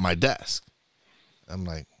at my desk. I'm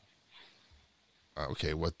like,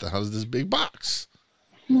 okay, what the hell is this big box?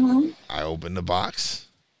 Mm-hmm. I open the box.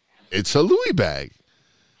 It's a Louis bag.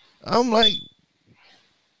 I'm like,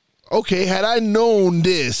 okay, had I known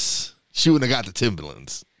this, she wouldn't have got the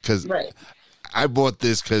Timberlands. Because I bought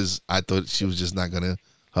this because I thought she was just not going to,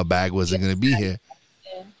 her bag wasn't going to be here.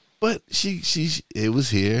 Yeah. But it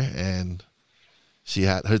was here, and she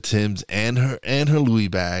had her Timbs and her Louis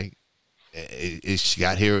bag. She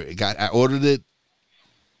got here. I ordered it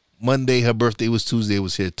Monday. Her birthday was Tuesday. It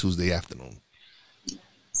was here Tuesday afternoon.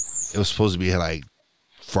 It was supposed to be here like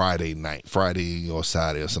Friday or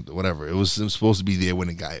Saturday or something, whatever. It was supposed to be there when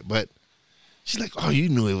it got it. But she's like, oh, you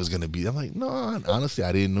knew it was going to be. I'm like, no, honestly,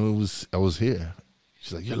 I didn't know I was here.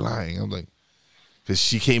 She's like, you're lying. I'm like, because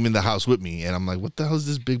she came in the house with me, and I'm like, what the hell is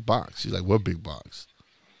this big box? She's like, what big box?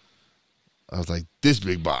 I was like, this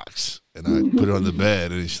big box. And I put it on the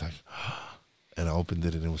bed, and she's like, and I opened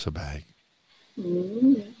it, and it was her bag.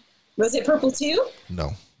 Was it purple too?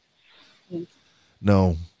 No.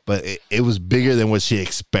 No, but it was bigger than what she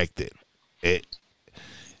expected.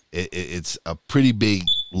 It's a pretty big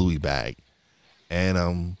Louis bag.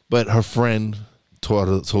 And but her friend told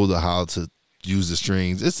her how to use the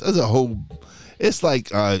strings. It's a whole. It's like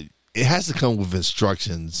it has to come with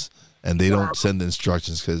instructions, and they don't send the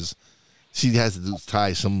instructions because she has to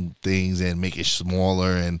tie some things and make it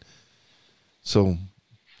smaller, and so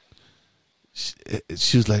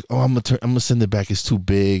she was like, "Oh, I'm gonna send it back. It's too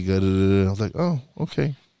big." I was like, "Oh,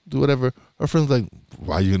 okay, do whatever." Her friend's like,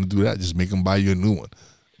 "Why are you gonna do that? Just make them buy you a new one,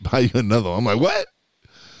 buy you another one." I'm like, "What?"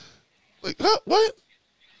 Like, huh? What?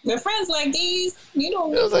 Their friends like these, you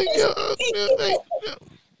don't. I was like,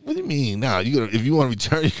 what do you mean? Now if you want to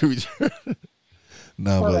return, you can return.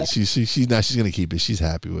 No, but she's not. She's gonna keep it. She's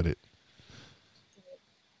happy with it.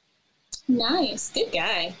 Nice, good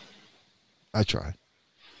guy. I try.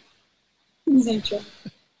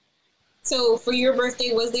 So for your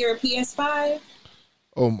birthday, was there a PS5?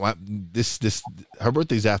 Oh, this her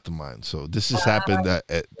birthday's after mine, so this has happened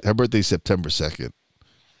at her birthday's September 2nd.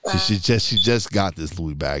 She just got this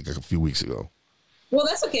Louis bag like a few weeks ago. Well,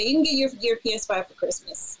 that's okay. You can get your PS5 for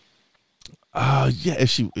Christmas. Yeah, if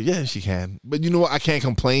she can. But you know what? I can't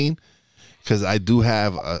complain because I do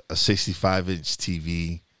have a 65-inch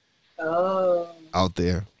TV out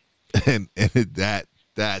there, and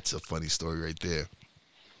that's a funny story right there.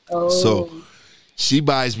 Oh. So she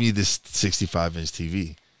buys me this 65-inch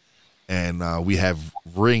TV, and we have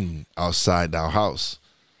Ring outside our house.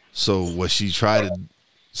 So she tried to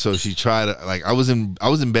like I was in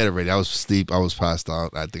bed already. I was asleep. I was passed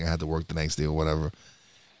out. I think I had to work the next day or whatever,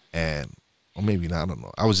 or maybe not. I don't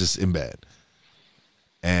know. I was just in bed,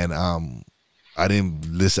 and I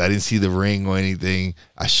didn't listen. I didn't see the Ring or anything.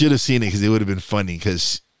 I should have seen it because it would have been funny.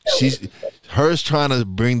 Because hers trying to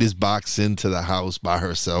bring this box into the house by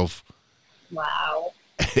herself. Wow.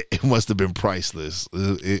 It must have been priceless.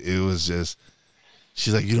 It was just.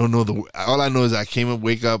 She's like, you don't know all I know is I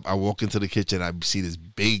wake up, I walk into the kitchen, I see this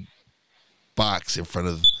big box in front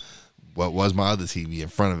of what was my other TV in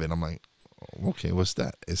front of it. I'm like, oh, okay, what's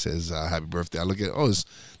that? It says, happy birthday. I look at it, it's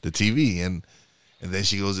the TV. And then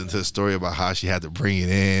she goes into a story about how she had to bring it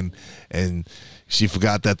in and she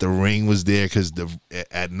forgot that the Ring was there because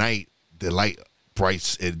at night, the light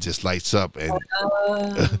it just lights up and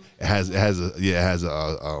it has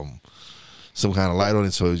a some kind of light on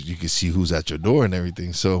it so you can see who's at your door and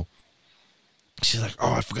everything. So she's like,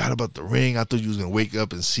 oh, I forgot about the Ring. I thought you was going to wake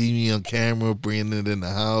up and see me on camera bringing it in the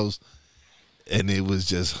house. And it was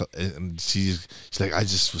just, and she's like, I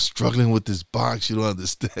just was struggling with this box. You don't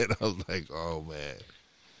understand. I was like, oh, man.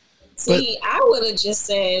 See, I would have just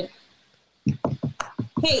said,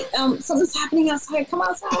 hey, something's happening outside. Come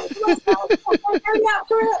outside. Hurry up.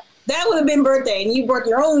 That would have been birthday, and you brought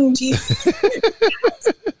your own cheese.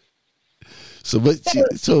 So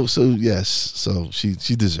yes. So she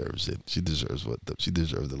deserves it. She deserves she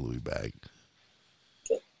deserves the Louis bag.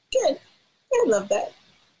 Good. I love that.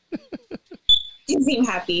 You seem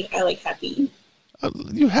happy. I like happy.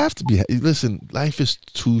 You have to be happy. Listen, life is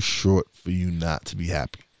too short for you not to be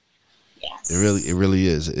happy. Yes. It really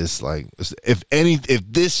is. It's like if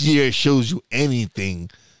this year shows you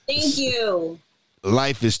anything. Thank you.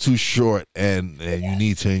 Life is too short, and you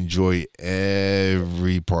need to enjoy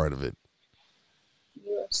every part of it.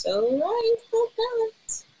 So right about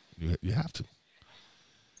that. You have to.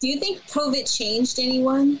 Do you think COVID changed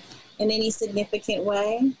anyone in any significant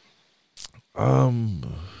way?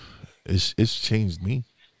 It's changed me.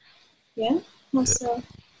 Yeah? How so?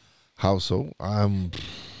 How so?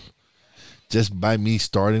 Just by me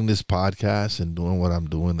starting this podcast and doing what I'm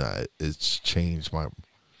doing, it's changed my.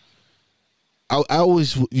 I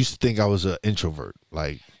always used to think I was an introvert.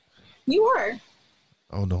 Like you are.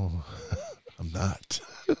 Oh no, I'm not.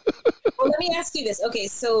 Well, let me ask you this. Okay,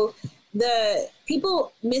 so the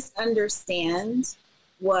people misunderstand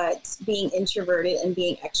what being introverted and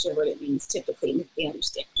being extroverted means. Typically, they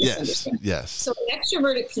misunderstand. Yes. So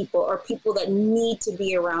extroverted people are people that need to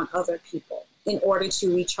be around other people in order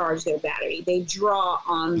to recharge their battery. They draw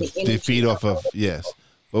on the energy. They feed off of yes.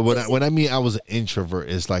 But when I mean I was an introvert,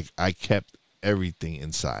 it's like I kept everything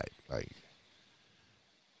inside. Like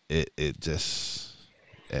it just.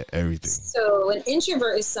 Everything. So an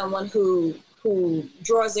introvert is someone who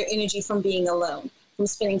draws their energy from being alone, from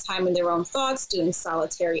spending time in their own thoughts, doing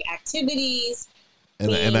solitary activities.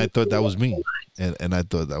 And I thought that was me. And I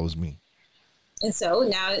thought that was me. And so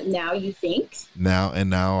now you think. Now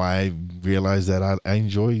I realize that I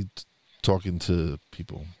enjoy talking to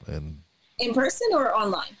people and in person or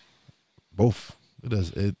online. Both. It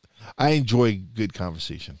does. I enjoy good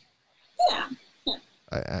conversation. Yeah.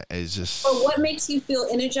 It's just. But what makes you feel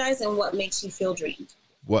energized and what makes you feel drained?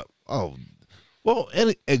 What? Oh, well,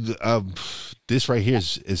 this right here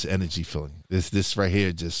is energy filling. This right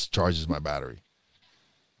here just charges my battery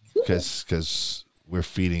because we're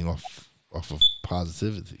feeding off of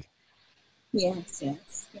positivity. Yes.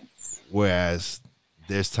 Whereas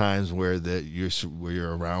there's times where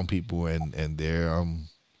you're around people and they're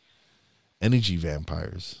energy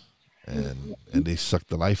vampires and they suck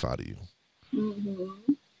the life out of you.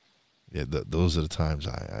 Mm-hmm. Yeah, those are the times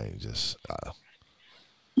I just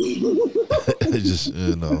just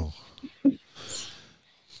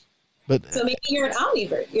But so maybe you're an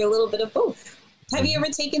ambivert. You're a little bit of both. Have you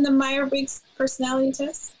ever taken the Myers-Briggs personality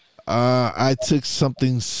test? I took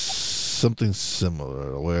something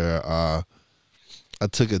similar where I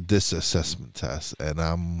took a DISC assessment test, and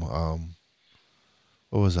I'm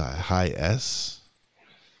what was I? High S.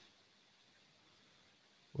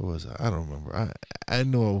 What was I? I don't remember. I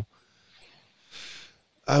know.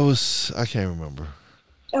 I can't remember.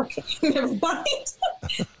 Okay, never mind.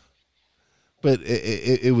 But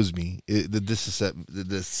it was me. The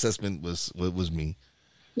assessment was me.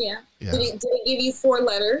 Yeah. Yeah. Did it give you 4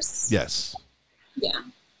 letters? Yes. Yeah.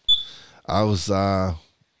 I was what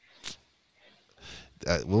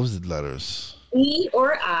was the letters? E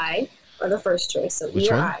or I are the first choice. So Which E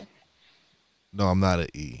or one? I. No, I'm not an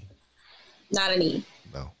E. Not an E.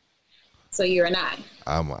 No, So you're an I.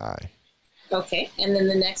 I'm an I. Okay. And then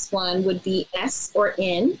the next one would be S or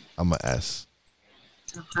N. I'm an S.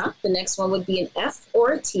 Uh-huh. The next one would be an F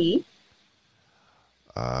or a T.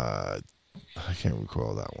 I can't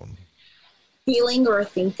recall that one. Feeling or a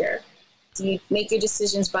thinker. Do you make your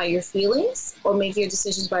decisions by your feelings or make your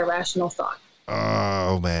decisions by rational thought?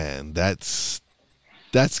 Oh man, that's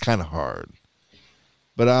kind of hard.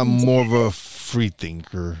 But I'm more of a free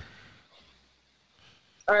thinker.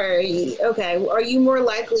 Are you more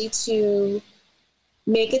likely to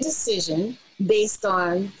make a decision based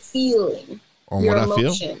on feeling On your what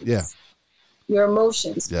emotions, I feel? Yeah. your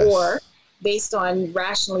emotions, Yes. or based on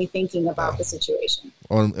rationally thinking about the situation?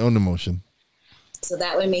 On emotion. So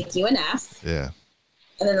that would make you an F. Yeah.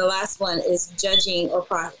 And then the last one is judging or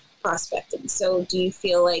prospecting. So do you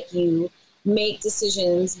feel like you make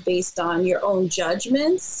decisions based on your own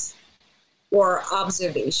judgments or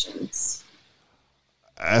observations?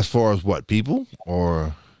 As far as what, people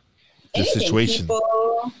or the Anything, situation?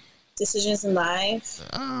 people, decisions in life.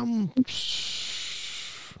 I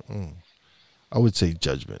would say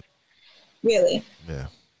judgment. Really? Yeah.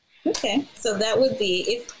 Okay. So that would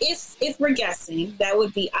be if we're guessing, that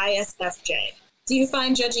would be ISFJ. Do you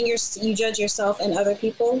find you judge yourself and other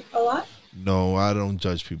people a lot? No, I don't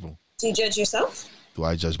judge people. Do you judge yourself? Do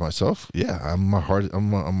I judge myself? Yeah, I'm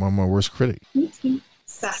my worst critic. Okay.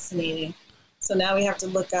 Fascinating. So now we have to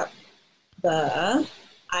look up the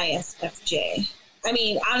ISFJ. I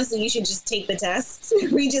mean, honestly, you should just take the test.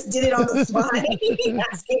 We just did it on the fly,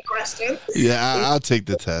 asking questions. Yeah, I'll take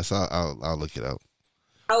the test. I'll look it up.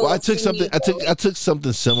 I'll Well, I look took for something. you. I took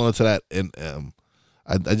something similar to that, and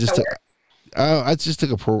I just took. I just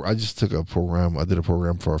took a program. I did a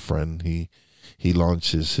program for a friend. He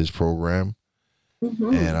launched his program,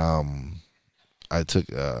 and I took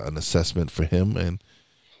an assessment for him, and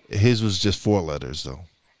his was just 4 letters though.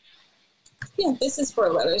 Yeah, this is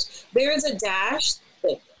 4 letters. There is a dash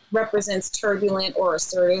that represents turbulent or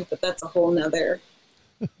assertive, but that's a whole nother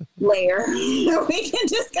layer we can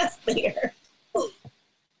discuss later.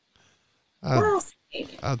 I'll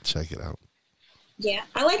check it out. Yeah,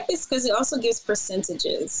 I like this because it also gives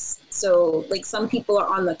percentages. So, like, some people are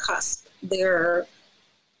on the cusp. They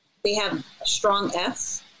have a strong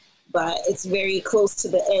F, but it's very close to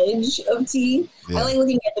the edge of T. Yeah. I like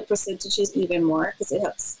looking at the percentages even more because it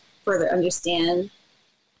helps further understand.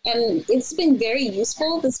 And it's been very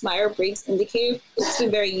useful, this Myers-Briggs indicator. It's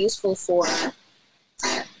been very useful for,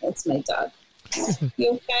 that's my dog.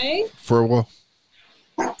 You okay? For what?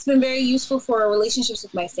 It's been very useful for relationships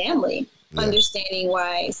with my family, understanding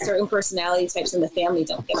why certain personality types in the family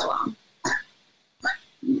don't get along.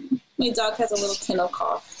 My dog has a little kennel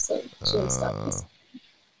cough, so she won't stop this.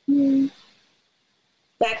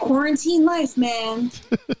 That quarantine life, man.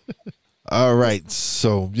 All right,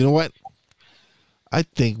 so you know what? I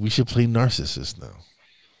think we should play Narcissist now.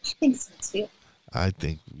 I think so too. I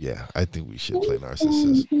think we should play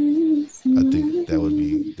Narcissist. I think that would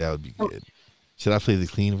be good. Should I play the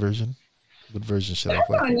clean version? What version should I That's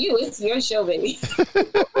play? on you. It's your show, baby.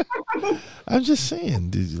 I'm just saying,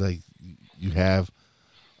 dude, like you have,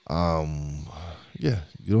 you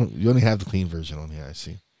only have the clean version on here. I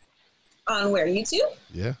see. On where? YouTube?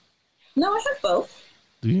 Yeah. No, I have both.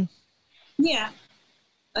 Do you? Yeah.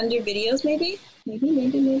 Under videos, maybe.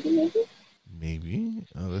 Maybe.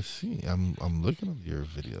 Let's see. I'm looking at your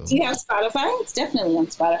video. Do you have Spotify? It's definitely on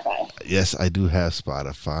Spotify. Yes, I do have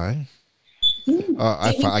Spotify.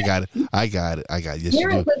 I got it. Yes, you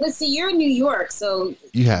do. But see, you're in New York, so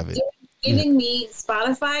You have it. giving me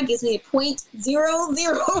Spotify gives me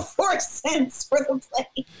 0.004 cents for the play.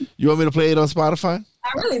 You want me to play it on Spotify? I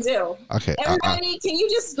really do. Okay. Everybody, can you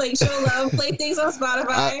just like show love, play things on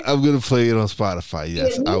Spotify? I'm gonna play it on Spotify.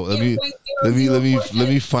 Yes. Yeah, Let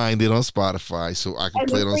me find it on Spotify so I can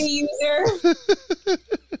as play a it on. free user.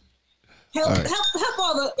 Help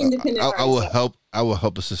all the independent artists. I will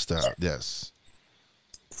help a sister out. Yes.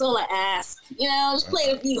 That's all I ask. Just play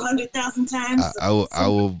it a few 100,000 times. I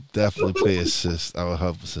will definitely play a sister. I will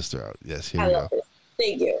help a sister out. Yes. Here we go. It.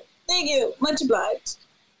 Thank you. Much obliged.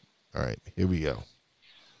 All right. Here we go.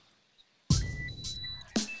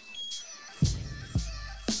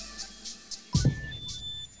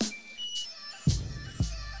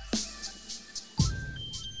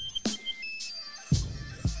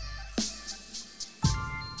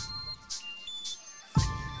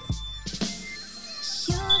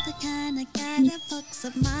 the kind of guy that fucks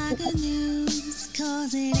up my good news.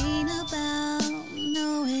 'Cause it ain't about,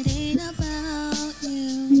 no, it ain't about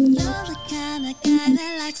you. You're the kind of guy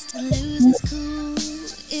that likes to lose his cool.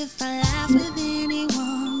 If I laugh with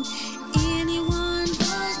anyone, anyone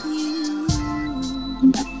but you.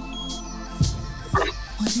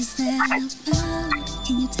 What is that about?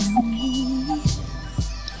 Can you tell me?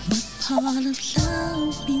 What part of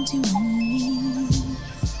love means you own me?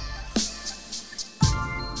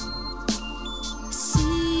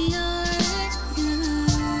 See, you're that kind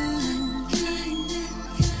of guy,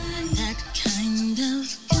 that kind of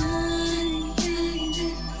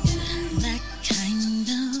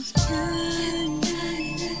guy,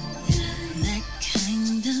 that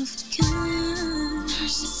kind of guy.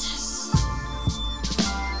 Narcissist.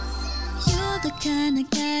 You're the kind of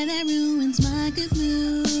guy that ruins my good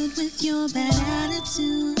mood with your bad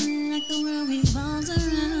attitude, like the world revolves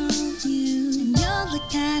around you. And you're the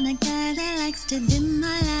kind of guy that likes to dim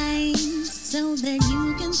my lights so that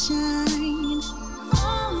you can shine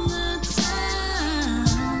all the time.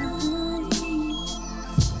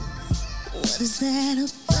 What is that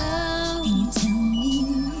about? Can you tell me?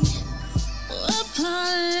 What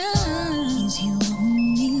part of love means you own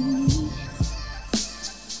me?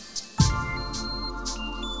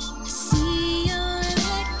 See, you're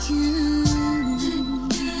that kind of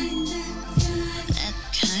guy, that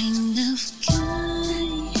kind of guy,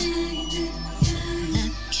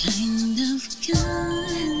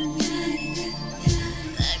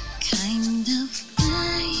 that kind of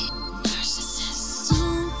guy. Narcissist.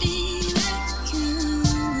 Don't be that guy,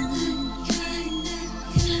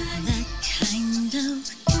 that kind of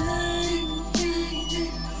guy.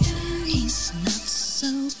 He's not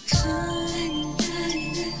so kind.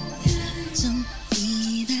 Don't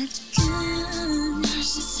be that guy.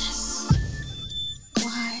 Narcissist.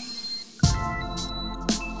 Why?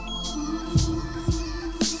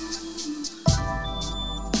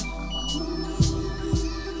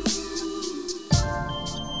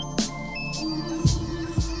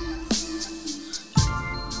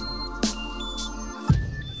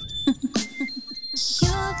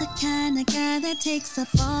 You're the kind of guy that takes up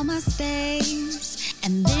all my space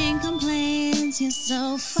and then complains you're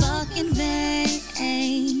so fucking vain.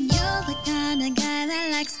 You're the kind of guy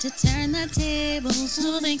that likes to turn the tables,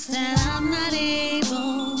 who thinks that I'm not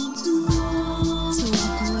able to walk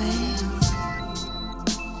away.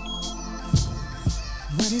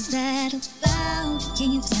 What is that about?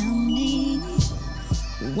 Can you tell me?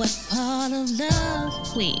 What part of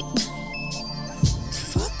love? Wait.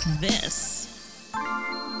 Fuck this.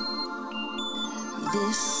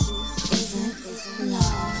 This isn't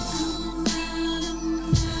love.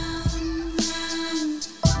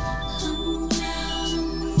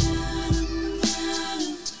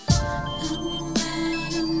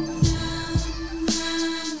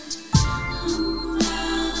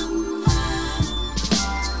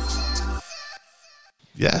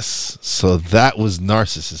 Yes. So that was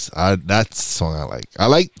Narcissist. That song I like. I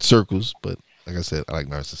like Circles, but like I said, I like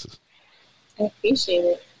Narcissist. I appreciate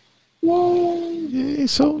it. Yay.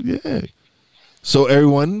 Yeah. So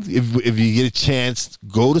everyone, if you get a chance,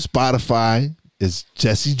 go to Spotify. It's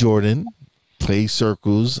Jessie Jordan. Play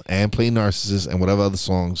Circles and play Narcissist and whatever other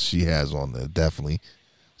songs she has on there. Definitely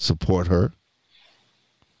support her.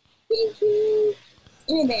 Thank you.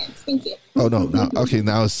 In advance. Thank you. Oh no!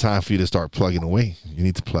 Now it's time for you to start plugging away. You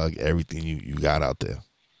need to plug everything you got out there.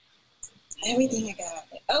 Everything I got out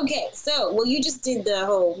there. Okay, so you just did the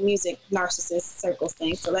whole music Narcissist Circles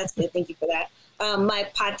thing, so that's good. Thank you for that. My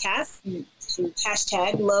podcast,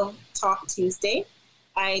 hashtag Love Talk Tuesday.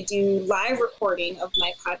 I do live recording of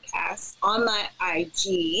my podcast on my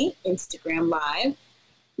IG, Instagram Live.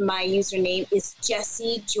 My username is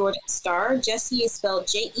Jessie Jordan Star. Jessie is spelled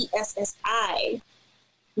Jessi.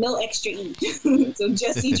 No extra E. So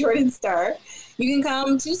Jessie Jordan Star. You can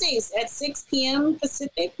come Tuesdays at 6 p.m.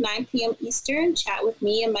 Pacific, 9 p.m. Eastern, chat with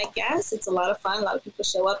me and my guests. It's a lot of fun. A lot of people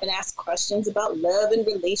show up and ask questions about love and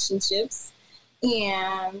relationships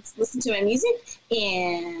and listen to my music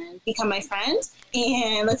and become my friend.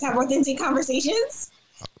 And let's have authentic conversations.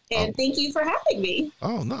 And thank you for having me.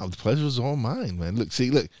 Oh, no. The pleasure was all mine, man. Look.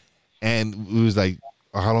 And it was like,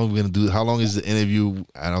 how long are we going to do? How long is the interview?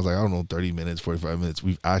 And I was like, I don't know, 30 minutes, 45 minutes.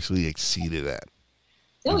 We've actually exceeded that.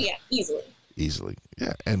 Oh, yeah. Easily.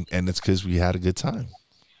 Yeah. And it's because we had a good time.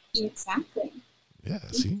 Exactly. Yeah.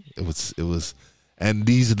 See, it was, and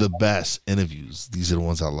these are the best interviews. These are the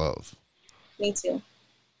ones I love. Me too.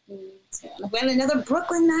 We had another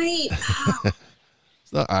Brooklyn night. Wow.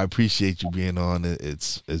 No, I appreciate you being on.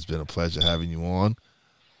 It's been a pleasure having you on.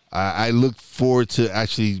 I look forward to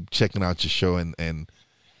actually checking out your show and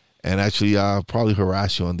And actually, I'll probably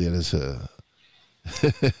harass you on there. There's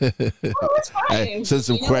it's fine. send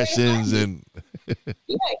some questions and.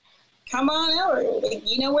 Yeah, come on over. Like,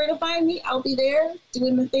 you know where to find me. I'll be there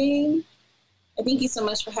doing the thing. I thank you so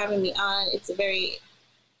much for having me on. It's a very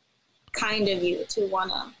kind of you to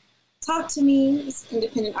want to talk to me as an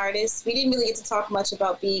independent artist. We didn't really get to talk much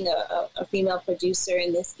about being a female producer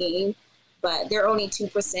in this game, but there are only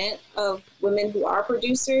 2% of women who are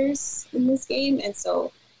producers in this game. And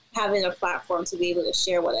so having a platform to be able to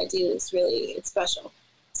share what I do is it's special.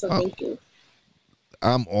 So thank you.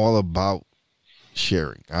 I'm all about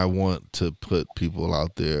sharing. I want to put people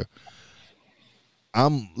out there.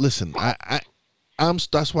 Listen,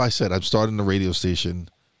 that's why I said I'm starting the radio station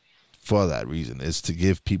for that reason. Is to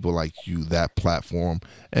give people like you that platform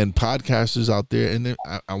and podcasters out there. And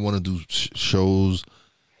I want to do shows.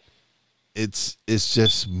 It's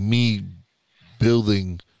just me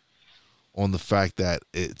building on the fact that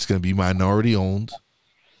it's going to be minority owned,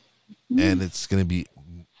 and it's going to be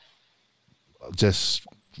just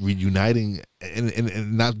reuniting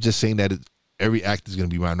and not just saying that every act is going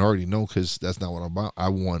to be minority. No, because that's not what I'm about. I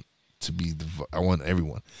want to be I want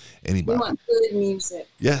everyone, anybody. We want good music.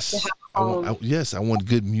 Yes, I want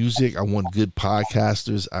good music. I want good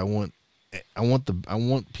podcasters. I want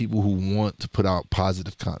people who want to put out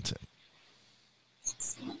positive content.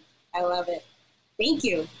 Excellent. I love it. Thank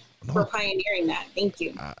you for pioneering that. Thank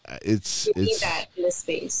you. It's that in this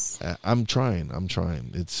space. I'm trying.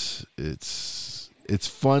 It's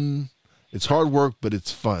fun. It's hard work, but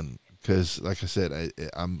it's fun because, like I said,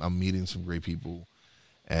 I'm meeting some great people,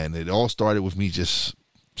 and it all started with me just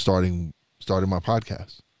starting my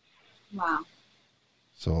podcast. Wow.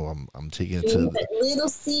 So I'm taking it to that little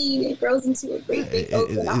seed. It grows into a great big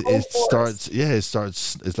it starts. Yeah, it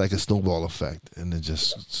starts. It's like a snowball effect, and it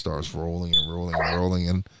just starts rolling and rolling and rolling,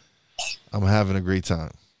 and I'm having a great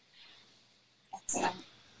time. Excellent.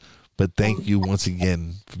 But thank you once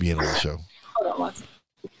again for being on the show. Hold on once.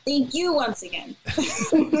 Thank you once again.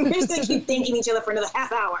 We're just gonna keep thanking each other for another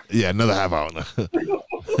half hour. Yeah, another half hour.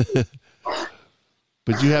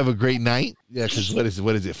 But you have a great night. Yeah, because what is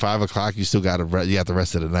it? 5 o'clock. You still got you got the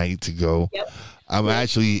rest of the night to go. Yep.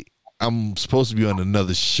 I'm supposed to be on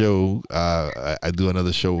another show. I do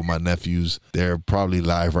another show with my nephews. They're probably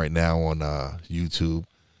live right now on YouTube.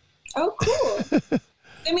 Oh, cool.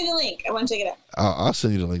 Send me the link. I want to check it out. I'll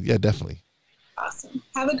send you the link. Yeah, definitely. Awesome.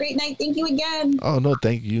 Have a great night. Thank you again. Oh, no,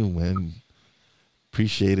 thank you, man.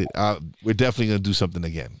 Appreciate it. We're definitely going to do something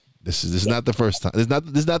again. This is not the first time. This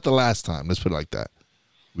is not the last time. Let's put it like that.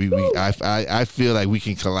 I feel like we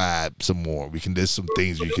can collab some more. There's some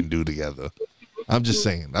things we can do together. I'm just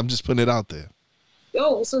saying. I'm just putting it out there.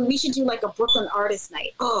 Oh, so we should do like a Brooklyn artist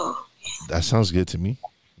night. Oh, that sounds good to me.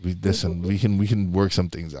 We can work some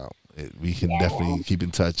things out. We can definitely keep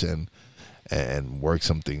in touch and work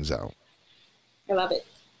some things out. I love it.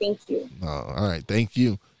 Thank you. All right. Thank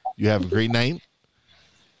you. You have a great night.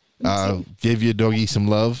 Give your doggy some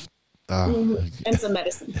love. And some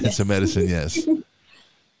medicine. And some medicine, yes.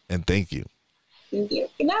 And thank you. Thank you.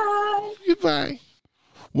 Good night. Goodbye.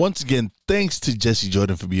 Once again, thanks to Jessie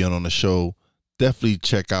Jordan for being on the show. Definitely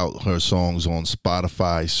check out her songs on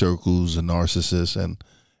Spotify, Circles, and Narcissist, and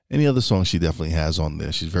any other songs she definitely has on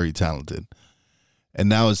there. She's very talented. And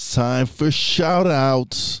now it's time for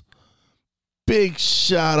shout-outs. Big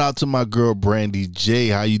shout-out to my girl, Brandy J.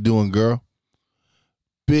 How you doing, girl?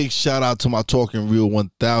 Big shout-out to my Talking Real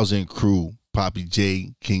 1000 crew, Poppy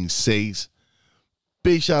J, King Sace.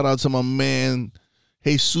 Big shout-out to my man,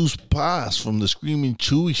 Jesus Paz from the Screaming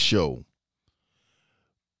Chewy Show.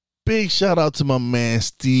 Big shout-out to my man,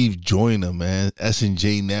 Steve Joyner, man.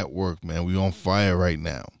 S&J Network, man. We on fire right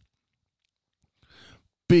now.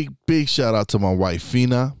 Big shout-out to my wife,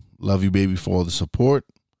 Fina. Love you, baby, for all the support.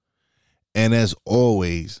 And as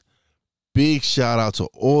always, big shout-out to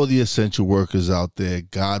all the essential workers out there.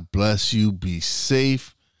 God bless you. Be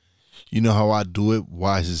safe. You know how I do it.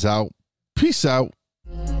 Wise is out. Peace out.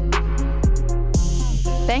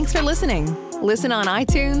 Thanks for listening. Listen on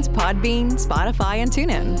iTunes, Podbean, Spotify, and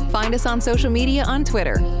TuneIn. Find us on social media on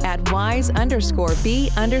Twitter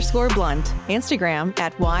 @wise_b_blunt, Instagram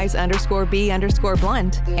 @wise_b_blunt,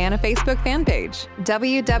 and a Facebook fan page,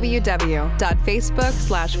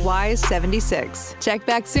 www.facebook.com/wise76. Check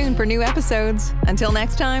back soon for new episodes. Until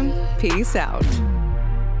next time, peace out.